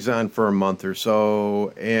drags on for a month or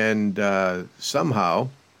so, and somehow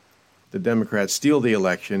the Democrats steal the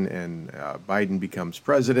election, and Biden becomes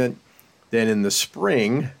president. Then in the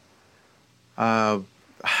spring,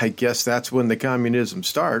 I guess that's when the communism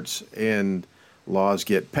starts, and laws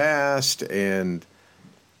get passed. And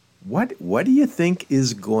what do you think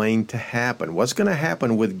is going to happen? What's going to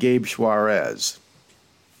happen with Gabe Suarez?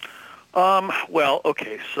 Well,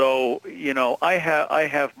 okay, so, you know, I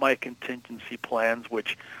have my contingency plans,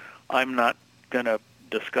 which I'm not going to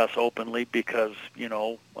discuss openly because, you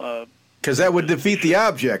know... Because that would defeat the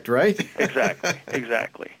object, right?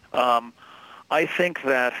 Exactly. I think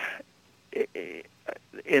that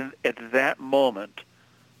at that moment,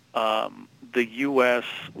 the U.S.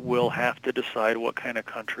 will have to decide what kind of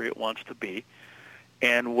country it wants to be,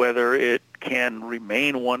 and whether it can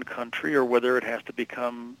remain one country or whether it has to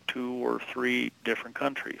become 2 or 3 different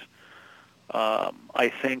countries.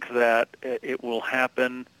 I think that it will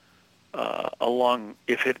happen along.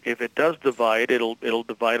 If it does divide, it'll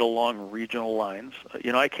divide along regional lines.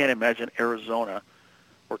 You know, I can't imagine Arizona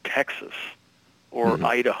or Texas or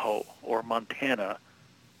Idaho or Montana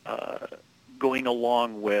going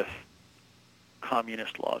along with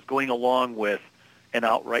communist laws, going along with an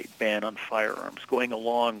outright ban on firearms, going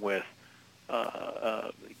along with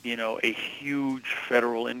you know, a huge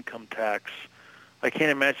federal income tax. I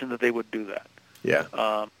can't imagine that they would do that.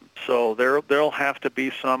 Yeah. So there'll have to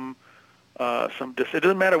be some. It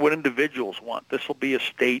doesn't matter what individuals want. This will be a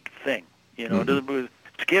state thing. You know, it doesn't.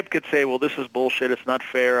 Skip could say, "Well, this is bullshit. It's not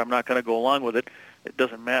fair. I'm not going to go along with it." It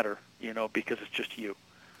doesn't matter, you know, because it's just you.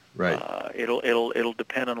 Right. It'll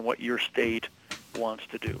depend on what your state wants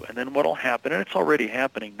to do, and then what'll happen, and it's already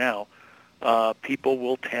happening now. People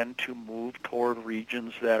will tend to move toward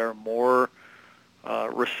regions that are more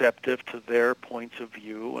receptive to their points of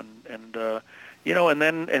view, and you know, and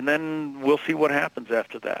then we'll see what happens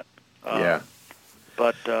after that.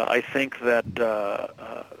 But I think that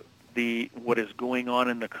what is going on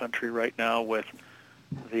in the country right now with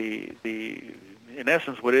the in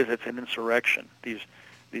essence, what is it's an insurrection.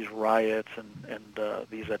 These riots and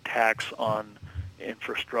these attacks on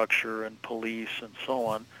infrastructure and police and so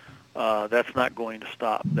on. That's not going to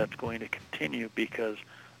stop. That's going to continue because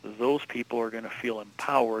those people are going to feel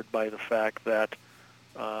empowered by the fact that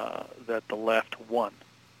that the left won.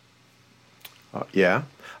 Yeah.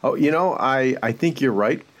 Oh, I think you're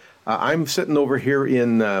right. I'm sitting over here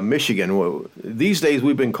in Michigan. Well, these days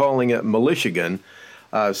we've been calling it Michigan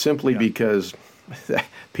simply because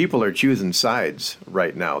people are choosing sides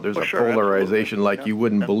right now. There's a polarization like you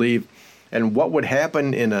wouldn't believe. And what would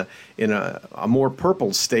happen in a more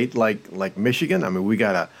purple state like Michigan? I mean, we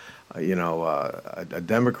got a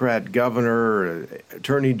Democrat governor,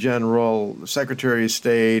 attorney general, secretary of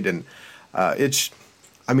state, and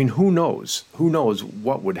who knows? Who knows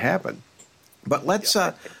what would happen? But let's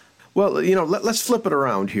let's flip it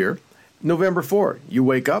around here. November 4, you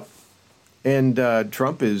wake up, and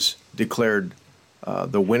Trump is declared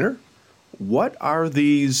the winner. What are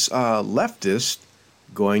these leftists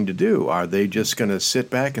going to do? Are they just going to sit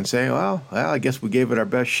back and say, well, I guess we gave it our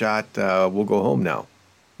best shot. We'll go home now?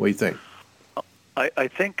 What do you think? I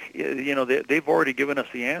think, they've already given us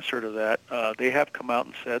the answer to that. They have come out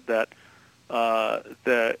and said that was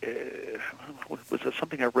it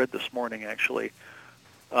something I read this morning, actually,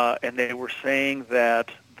 and they were saying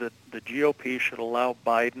that the GOP should allow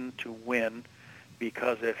Biden to win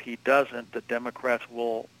because if he doesn't, the Democrats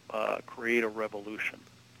will create a revolution.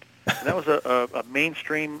 And that was a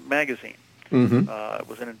mainstream magazine. Mm-hmm. It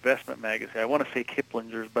was an investment magazine. I want to say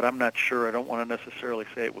Kiplinger's, but I'm not sure. I don't want to necessarily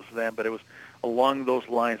say it was them, but it was along those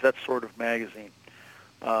lines, that sort of magazine,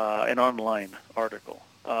 an online article.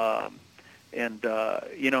 And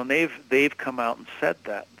they've come out and said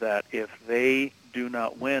that if they do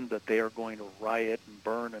not win, that they are going to riot and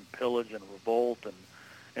burn and pillage and revolt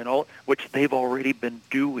and all, which they've already been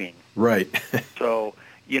doing. Right. So,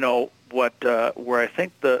 where I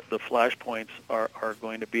think the flashpoints are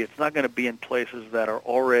going to be, it's not going to be in places that are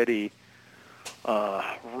already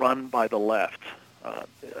run by the left.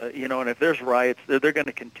 And if there's riots, they're going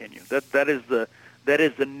to continue. That is the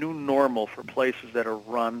new normal for places that are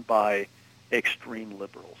run by extreme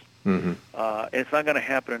liberals. Mm-hmm. And it's not going to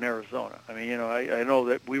happen in Arizona. I mean, I know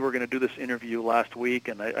that we were going to do this interview last week,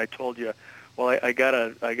 and I told you, well, I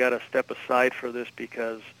gotta step aside for this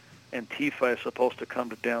because Antifa is supposed to come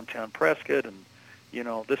to downtown Prescott, and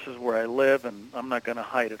this is where I live, and I'm not going to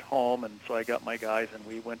hide at home. And so I got my guys, and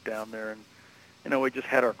we went down there, and we just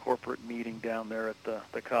had our corporate meeting down there at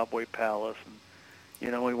the Cowboy Palace,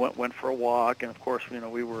 and we went for a walk, and of course,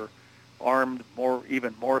 we were armed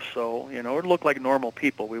even more so. It looked like normal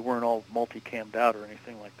people. We weren't all multi-cammed out or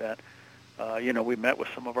anything like that. We met with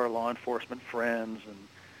some of our law enforcement friends, and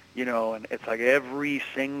it's like every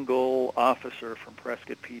single officer from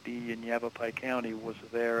Prescott PD in Yavapai County was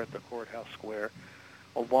there at the courthouse square,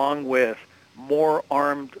 along with more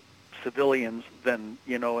armed civilians than,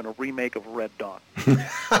 in a remake of Red Dawn.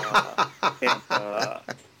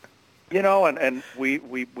 And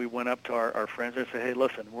we went up to our friends and said, hey,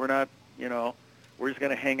 listen, we're not, we're just going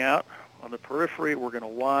to hang out on the periphery. We're going to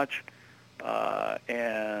watch.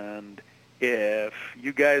 And if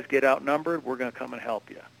you guys get outnumbered, we're going to come and help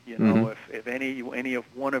you. If any of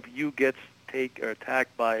one of you gets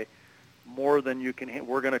attacked by more than you can hit,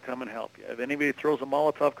 we're going to come and help you. If anybody throws a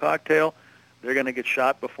Molotov cocktail, they're going to get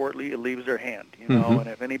shot before it leaves their hand. Mm-hmm. And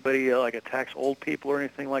if anybody attacks old people or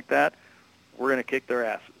anything like that, we're going to kick their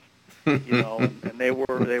asses. And they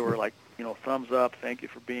were like, thumbs up, thank you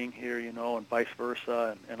for being here, and vice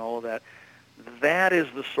versa, and all of that. That is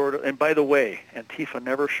the sort of, and by the way, Antifa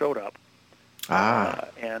never showed up.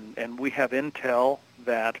 And we have intel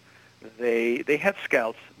that they had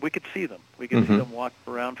scouts. We could see them. We could see them walk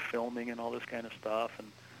around filming and all this kind of stuff. And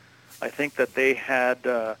I think that they had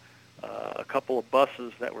a couple of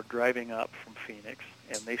buses that were driving up from Phoenix,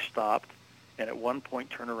 and they stopped, and at one point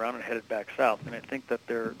turned around and headed back south. And I think that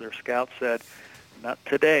their scouts said, not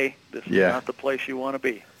today. This is not the place you want to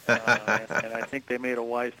be. And I think they made a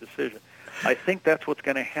wise decision. I think that's what's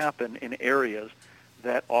going to happen in areas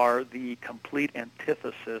that are the complete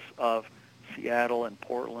antithesis of Seattle and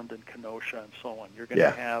Portland and Kenosha and so on. You're going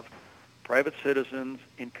to have private citizens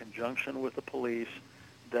in conjunction with the police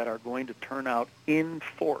that are going to turn out in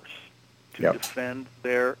force to defend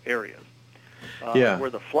their areas.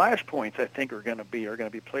 Where the flashpoints, I think, are going to be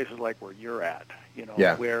places like where you're at,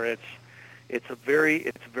 where it's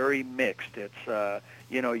very mixed. It's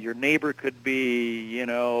your neighbor could be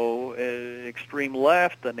extreme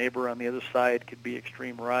left, the neighbor on the other side could be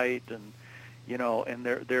extreme right, and and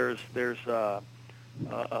there's a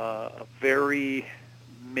very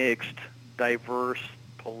mixed, diverse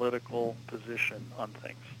political position on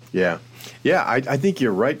things. I think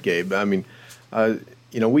you're right, Gabe. I mean,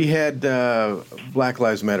 we had Black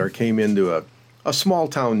Lives Matter came into a small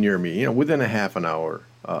town near me, within a half an hour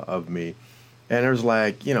of me. And there's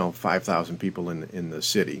 5,000 people in the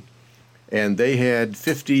city. And they had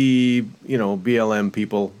 50, BLM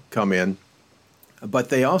people come in. But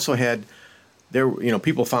they also had,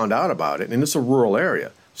 people found out about it, and it's a rural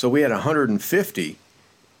area. So we had 150,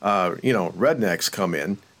 rednecks come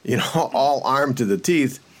in, all armed to the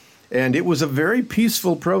teeth, and it was a very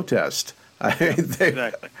peaceful protest.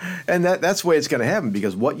 Exactly. And that's the way it's going to happen,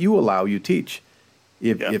 because what you allow, you teach.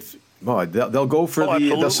 They'll go for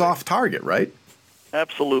the soft target, right?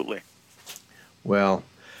 Absolutely. Well,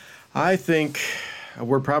 I think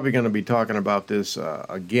we're probably going to be talking about this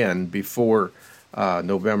again before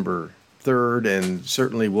November 3rd, and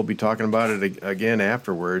certainly we'll be talking about it again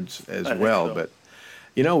afterwards as well. So. But,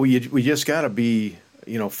 we just got to be,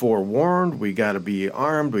 forewarned. We got to be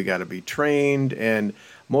armed. We got to be trained. And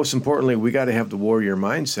most importantly, we got to have the warrior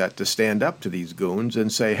mindset to stand up to these goons and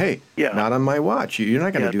say, hey, not on my watch. You're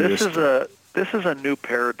not going to do this. This is a new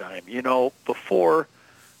paradigm. Before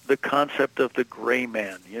the concept of the gray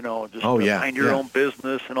man, just mind your own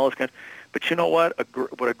business and all this kind of. But you know what?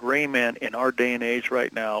 What a gray man in our day and age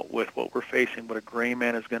right now, with what we're facing, what a gray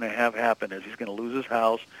man is going to have happen is he's going to lose his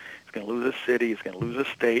house, he's going to lose his city, he's going to lose his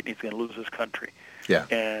state, and he's going to lose his country. Yeah.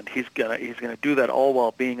 And he's gonna do that all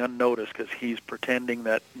while being unnoticed, because he's pretending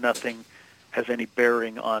that nothing has any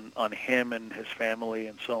bearing on him and his family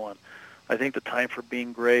and so on. I think the time for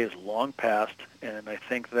being gray is long past, and I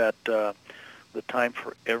think that the time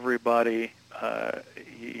for everybody,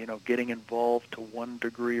 getting involved to one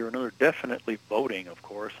degree or another, definitely voting, of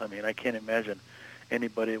course. I mean, I can't imagine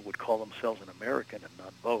anybody would call themselves an American and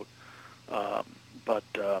not vote.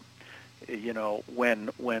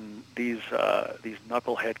 When these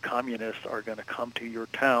knucklehead communists are going to come to your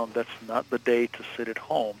town, that's not the day to sit at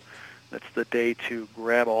home. That's the day to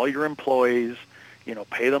grab all your employees,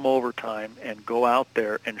 pay them overtime, and go out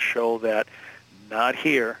there and show that not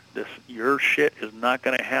here. Your shit is not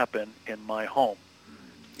going to happen in my home.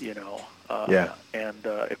 And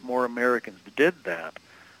if more Americans did that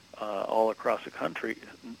all across the country,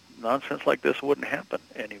 nonsense like this wouldn't happen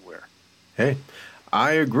anywhere. Hey,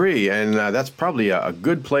 I agree, and that's probably a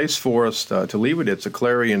good place for us to leave it. It's a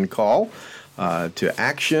clarion call to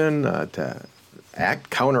action, to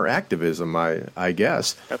counter-activism, I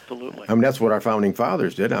guess. Absolutely. I mean, that's what our founding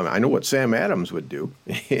fathers did. I know what Sam Adams would do.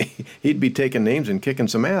 He'd be taking names and kicking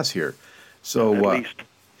some ass here. So, at least.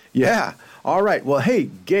 Yeah. All right. Well, hey,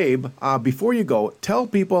 Gabe, before you go, tell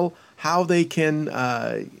people how they can,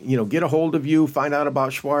 get a hold of you, find out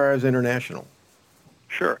about Suarez International.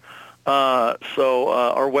 Sure. So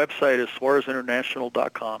our website is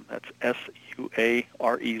SuarezInternational.com. That's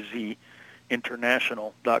SUAREZ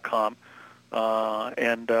International.com.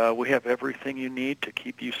 And we have everything you need to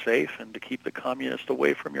keep you safe and to keep the communists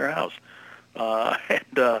away from your house.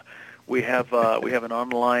 And we have an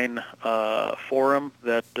online forum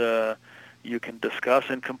that you can discuss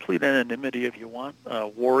in complete anonymity if you want.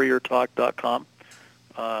 WarriorTalk.com.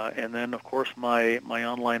 And then, of course, my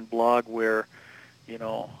online blog where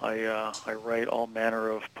I write all manner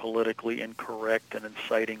of politically incorrect and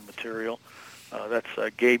inciting material. That's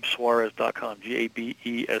GabeSuarez.com,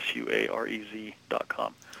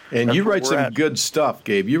 GabeSuarez.com. And that's you write some good stuff,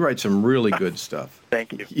 Gabe. You write some really good stuff.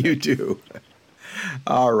 Thank you. You do.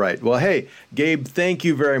 All right. Well, hey, Gabe, thank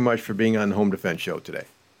you very much for being on the Home Defense Show today.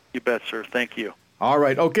 You bet, sir. Thank you. All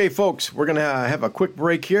right. Okay, folks, we're going to have a quick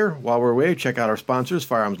break here. While we're away, check out our sponsors,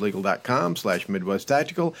 firearmslegal.com/Midwest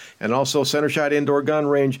Tactical, and also Center Shot Indoor Gun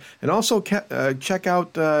Range. And also check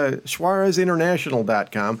out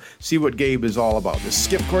SuarezInternational.com. See what Gabe is all about. This is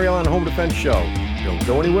Skip Coryell on the Home Defense Show. Don't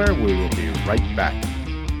go anywhere. We will be right back.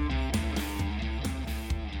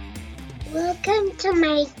 Welcome to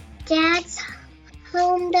my dad's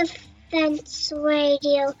Home Defense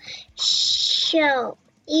Radio Show.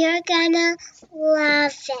 You're gonna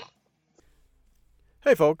love it.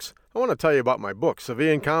 Hey folks, I want to tell you about my book,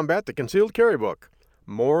 Civilian Combat, the Concealed Carry Book.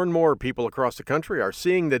 More and more people across the country are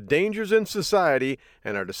seeing the dangers in society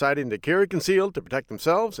and are deciding to carry concealed to protect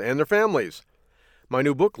themselves and their families. My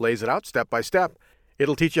new book lays it out step by step.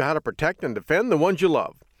 It'll teach you how to protect and defend the ones you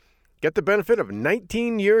love. Get the benefit of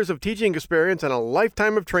 19 years of teaching experience and a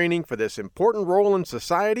lifetime of training for this important role in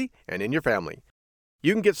society and in your family.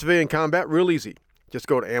 You can get Civilian Combat real easy. Just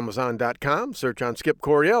go to Amazon.com, search on Skip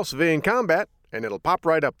Coryell Civilian Combat, and it'll pop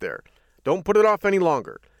right up there. Don't put it off any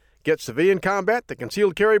longer. Get Civilian Combat, the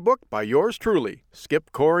Concealed Carry Book by yours truly,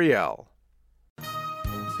 Skip Coryell.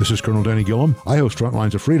 This is Colonel Danny Gillum. I host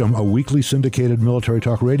Frontlines of Freedom, a weekly syndicated military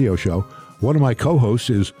talk radio show. One of my co-hosts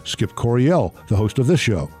is Skip Coryell, the host of this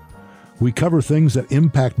show. We cover things that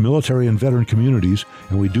impact military and veteran communities,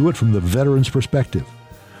 and we do it from the veteran's perspective.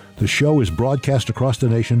 The show is broadcast across the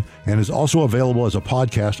nation and is also available as a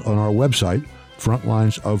podcast on our website,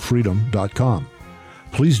 frontlinesoffreedom.com.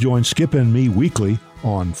 Please join Skip and me weekly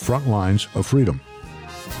on Frontlines of Freedom.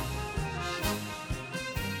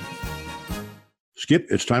 Skip,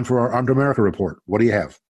 it's time for our Armed America Report. What do you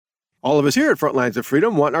have? All of us here at Frontlines of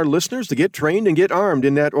Freedom want our listeners to get trained and get armed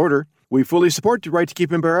in that order. We fully support the right to keep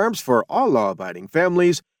and bear arms for all law-abiding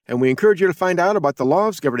families, and we encourage you to find out about the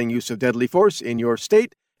laws governing use of deadly force in your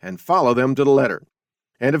state and follow them to the letter.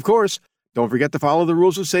 And of course, don't forget to follow the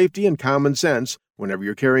rules of safety and common sense whenever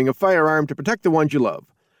you're carrying a firearm to protect the ones you love.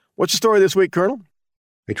 What's the story this week, Colonel?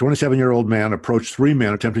 A 27-year-old man approached three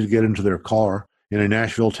men attempting to get into their car in a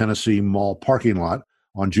Nashville, Tennessee mall parking lot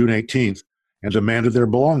on June 18th and demanded their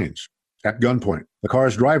belongings at gunpoint. The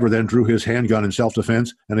car's driver then drew his handgun in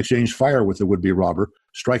self-defense and exchanged fire with the would-be robber,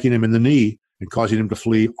 striking him in the knee and causing him to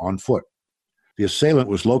flee on foot. The assailant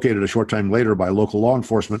was located a short time later by local law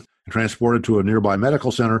enforcement and transported to a nearby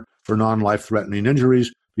medical center for non-life-threatening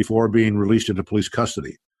injuries before being released into police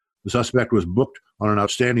custody. The suspect was booked on an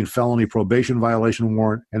outstanding felony probation violation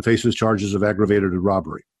warrant and faces charges of aggravated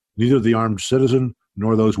robbery. Neither the armed citizen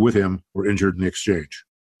nor those with him were injured in the exchange.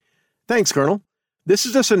 Thanks, Colonel. This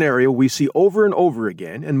is a scenario we see over and over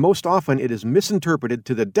again, and most often it is misinterpreted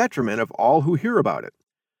to the detriment of all who hear about it.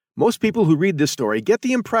 Most people who read this story get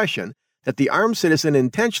the impression that the armed citizen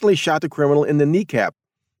intentionally shot the criminal in the kneecap,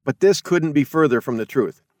 but this couldn't be further from the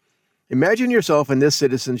truth. Imagine yourself in this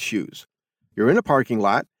citizen's shoes. You're in a parking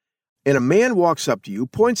lot, and a man walks up to you,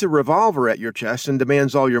 points a revolver at your chest, and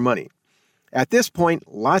demands all your money. At this point,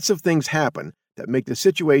 lots of things happen that make the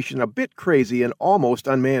situation a bit crazy and almost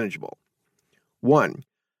unmanageable. 1.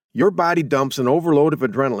 Your body dumps an overload of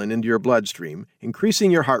adrenaline into your bloodstream,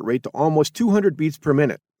 increasing your heart rate to almost 200 beats per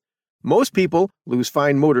minute. Most people lose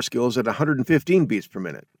fine motor skills at 115 beats per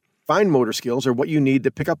minute. Fine motor skills are what you need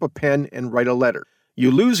to pick up a pen and write a letter.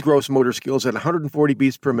 You lose gross motor skills at 140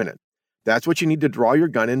 beats per minute. That's what you need to draw your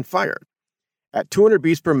gun and fire. At 200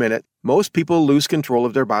 beats per minute, most people lose control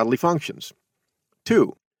of their bodily functions.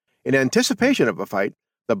 2. In anticipation of a fight,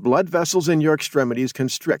 the blood vessels in your extremities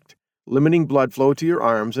constrict, limiting blood flow to your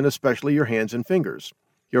arms and especially your hands and fingers.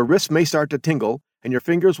 Your wrists may start to tingle, and your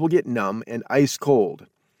fingers will get numb and ice cold.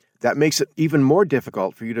 That makes it even more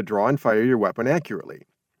difficult for you to draw and fire your weapon accurately.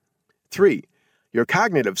 3. Your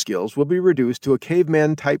cognitive skills will be reduced to a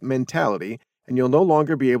caveman-type mentality, and you'll no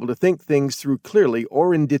longer be able to think things through clearly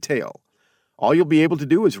or in detail. All you'll be able to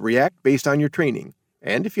do is react based on your training,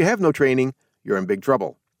 and if you have no training, you're in big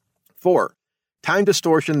trouble. 4. Time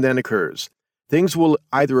distortion then occurs. Things will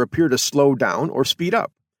either appear to slow down or speed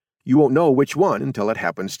up. You won't know which one until it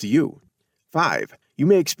happens to you. 5. You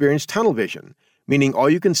may experience tunnel vision, meaning all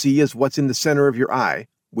you can see is what's in the center of your eye,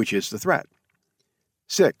 which is the threat.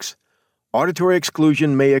 6. Auditory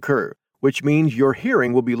exclusion may occur, which means your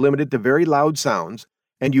hearing will be limited to very loud sounds,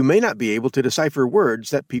 and you may not be able to decipher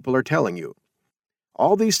words that people are telling you.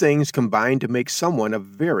 All these things combine to make someone a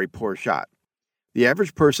very poor shot. The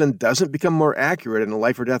average person doesn't become more accurate in a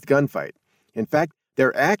life-or-death gunfight. In fact,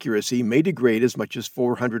 their accuracy may degrade as much as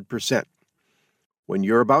 400%. When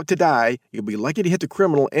you're about to die, you'll be lucky to hit the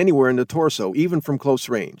criminal anywhere in the torso, even from close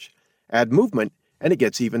range. Add movement, and it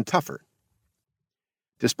gets even tougher.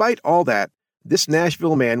 Despite all that, this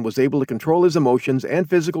Nashville man was able to control his emotions and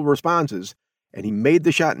physical responses, and he made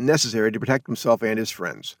the shot necessary to protect himself and his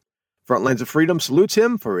friends. Frontlines of Freedom salutes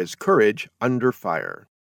him for his courage under fire.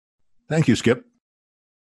 Thank you, Skip.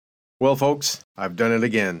 Well, folks, I've done it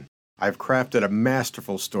again. I've crafted a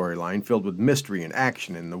masterful storyline filled with mystery and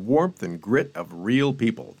action and the warmth and grit of real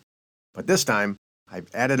people. But this time, I've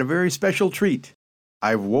added a very special treat.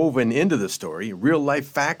 I've woven into the story real-life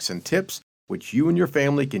facts and tips which you and your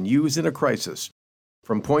family can use in a crisis.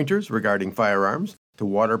 From pointers regarding firearms, to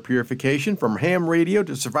water purification, from ham radio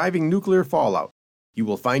to surviving nuclear fallout, you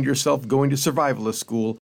will find yourself going to survivalist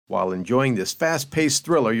school while enjoying this fast-paced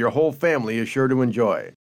thriller your whole family is sure to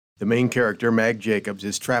enjoy. The main character, Mag Jacobs,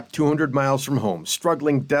 is trapped 200 miles from home,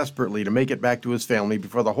 struggling desperately to make it back to his family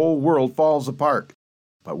before the whole world falls apart.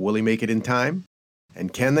 But will he make it in time?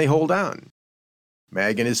 And can they hold on?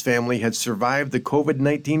 Mag and his family had survived the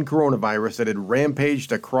COVID-19 coronavirus that had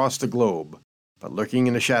rampaged across the globe. But lurking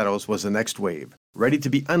in the shadows was the next wave, ready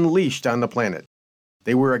to be unleashed on the planet.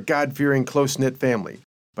 They were a God-fearing, close-knit family.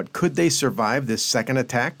 But could they survive this second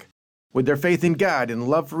attack? Would their faith in God and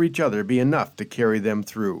love for each other be enough to carry them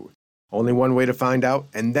through? Only one way to find out,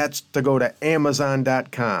 and that's to go to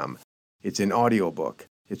Amazon.com. It's an audiobook,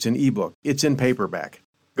 it's an ebook, it's in paperback.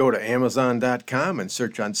 Go to Amazon.com and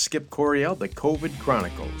search on Skip Coryell, The COVID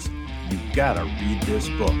Chronicles. You've got to read this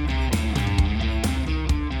book.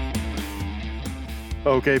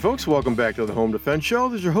 Okay, folks, welcome back to the Home Defense Show.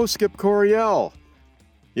 This is your host, Skip Coryell.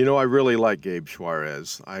 You know, I really like Gabe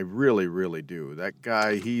Suarez. I really, really do. That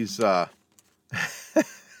guy, he's,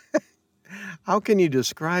 how can you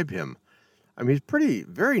describe him? I mean, he's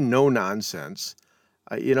very no-nonsense.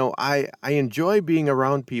 I enjoy being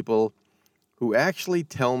around people who actually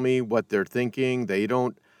tell me what they're thinking. They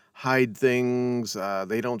don't hide things.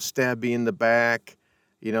 They don't stab me in the back.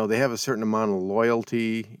 They have a certain amount of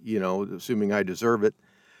loyalty, assuming I deserve it.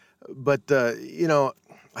 But,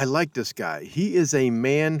 I like this guy. He is a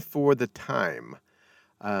man for the time.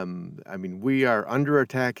 We are under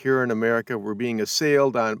attack here in America. We're being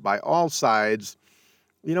assailed by all sides.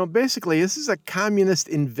 Basically, this is a communist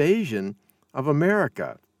invasion of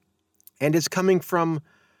America. And it's coming from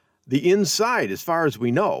the inside, as far as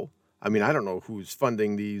we know. I don't know who's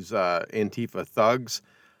funding these Antifa thugs,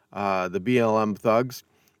 the BLM thugs.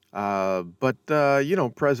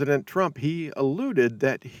 But President Trump, he alluded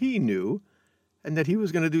that he knew and that he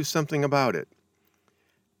was going to do something about it.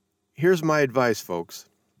 Here's my advice, folks.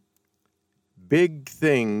 Big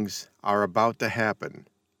things are about to happen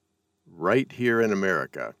right here in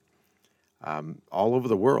America, all over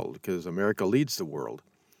the world, because America leads the world.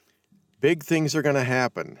 Big things are going to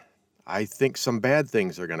happen. I think some bad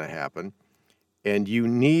things are going to happen, and you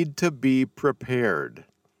need to be prepared.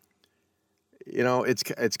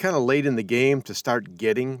 It's kind of late in the game to start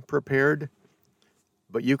getting prepared,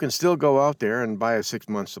 but you can still go out there and buy a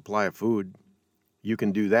 6-month supply of food. You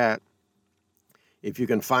can do that. If you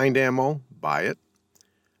can find ammo, buy it.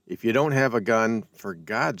 If you don't have a gun, for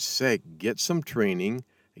God's sake, get some training,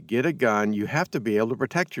 get a gun. You have to be able to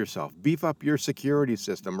protect yourself. Beef up your security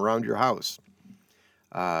system around your house.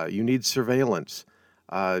 You need surveillance.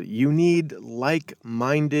 You need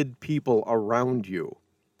like-minded people around you.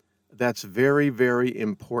 That's very, very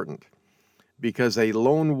important, because a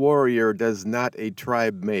lone warrior does not a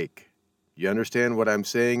tribe make. You understand what I'm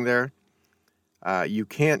saying there? You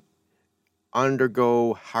can't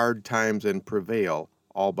undergo hard times and prevail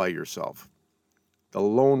all by yourself. The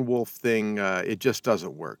lone wolf thing, it just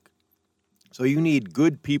doesn't work. So you need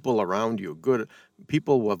good people around you, good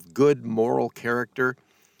people with good moral character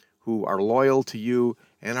who are loyal to you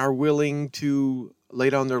and are willing to lay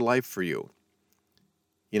down their life for you.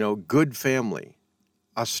 Good family,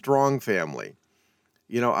 a strong family.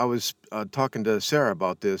 I was talking to Sarah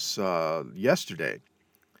about this yesterday.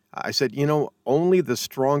 I said, only the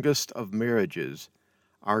strongest of marriages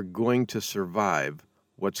are going to survive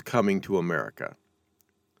what's coming to America.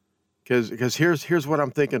 Because here's what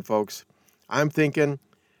I'm thinking, folks. I'm thinking,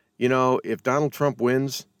 if Donald Trump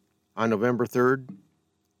wins on November 3rd,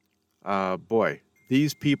 boy,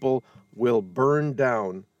 these people will burn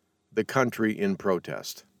down the country in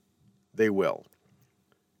protest. They will.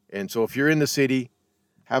 And so if you're in the city,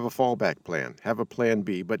 have a fallback plan. Have a plan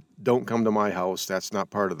B, but don't come to my house. That's not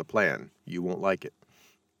part of the plan. You won't like it.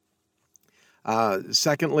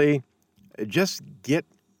 Secondly, just get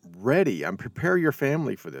ready and prepare your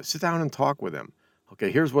family for this. Sit down and talk with them. Okay,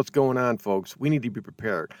 here's what's going on, folks. We need to be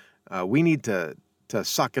prepared. We need to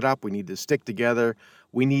suck it up. We need to stick together.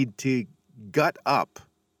 We need to gut up,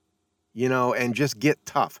 and just get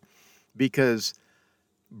tough, because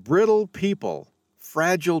brittle people,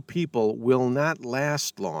 fragile people will not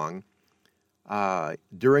last long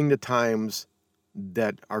during the times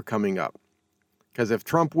that are coming up. Because if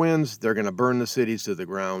Trump wins, they're going to burn the cities to the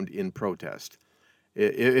ground in protest.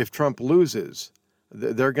 If Trump loses,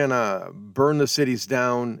 they're going to burn the cities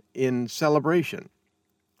down in celebration.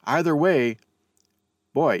 Either way,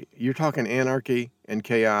 boy, you're talking anarchy and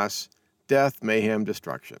chaos, death, mayhem,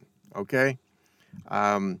 destruction. Okay?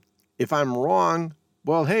 If I'm wrong,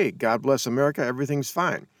 well, hey, God bless America, everything's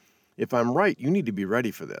fine. If I'm right, you need to be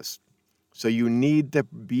ready for this. So you need to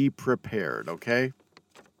be prepared, okay?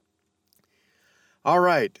 All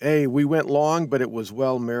right. Hey, we went long, but it was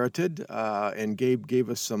well merited. And Gabe gave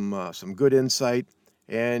us some good insight,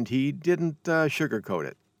 and he didn't sugarcoat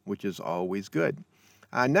it, which is always good.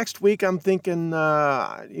 Next week, I'm thinking,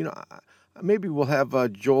 maybe we'll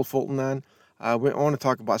have Joel Fulton on. I want to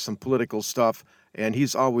talk about some political stuff, and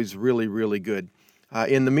he's always really, really good.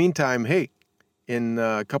 In the meantime, hey, in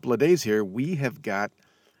a couple of days here, we have got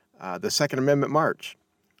the Second Amendment March,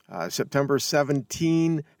 September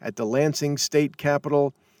 17 at the Lansing State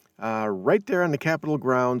Capitol, right there on the Capitol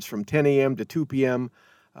grounds from 10 a.m. to 2 p.m.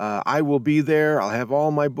 I will be there. I'll have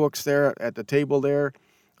all my books there at the table there.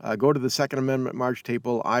 Go to the Second Amendment March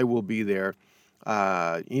table. I will be there.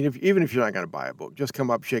 Even if you're not going to buy a book, just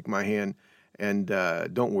come up, shake my hand, and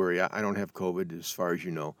don't worry. I don't have COVID as far as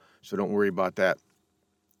you know, so don't worry about that.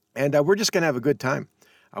 And we're just going to have a good time.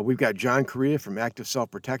 We've got John Correa from Active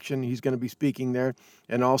Self-Protection. He's going to be speaking there.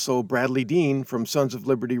 And also Bradley Dean from Sons of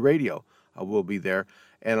Liberty Radio will be there,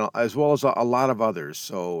 and as well as a lot of others.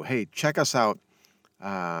 So, hey, check us out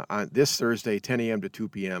on this Thursday, 10 a.m. to 2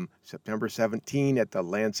 p.m., September 17 at the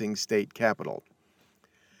Lansing State Capitol.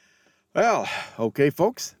 Well, okay,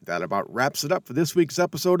 folks, that about wraps it up for this week's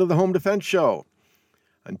episode of the Home Defense Show.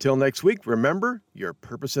 Until next week, remember, your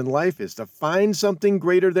purpose in life is to find something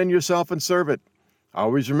greater than yourself and serve it.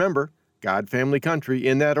 Always remember, God, family, country,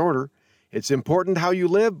 in that order. It's important how you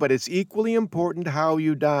live, but it's equally important how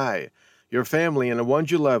you die. Your family and the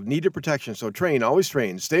ones you love need your protection, so train, always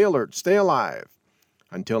train, stay alert, stay alive.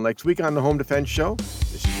 Until next week on the Home Defense Show,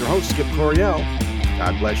 this is your host, Skip Coryell.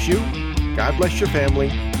 God bless you, God bless your family,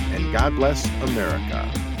 and God bless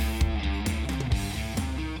America.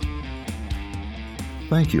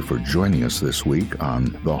 Thank you for joining us this week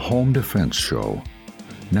on the Home Defense Show.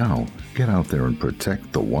 Now, get out there and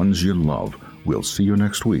protect the ones you love. We'll see you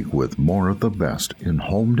next week with more of the best in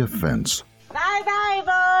home defense. Bye-bye,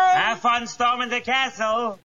 boys! Have fun storming the castle!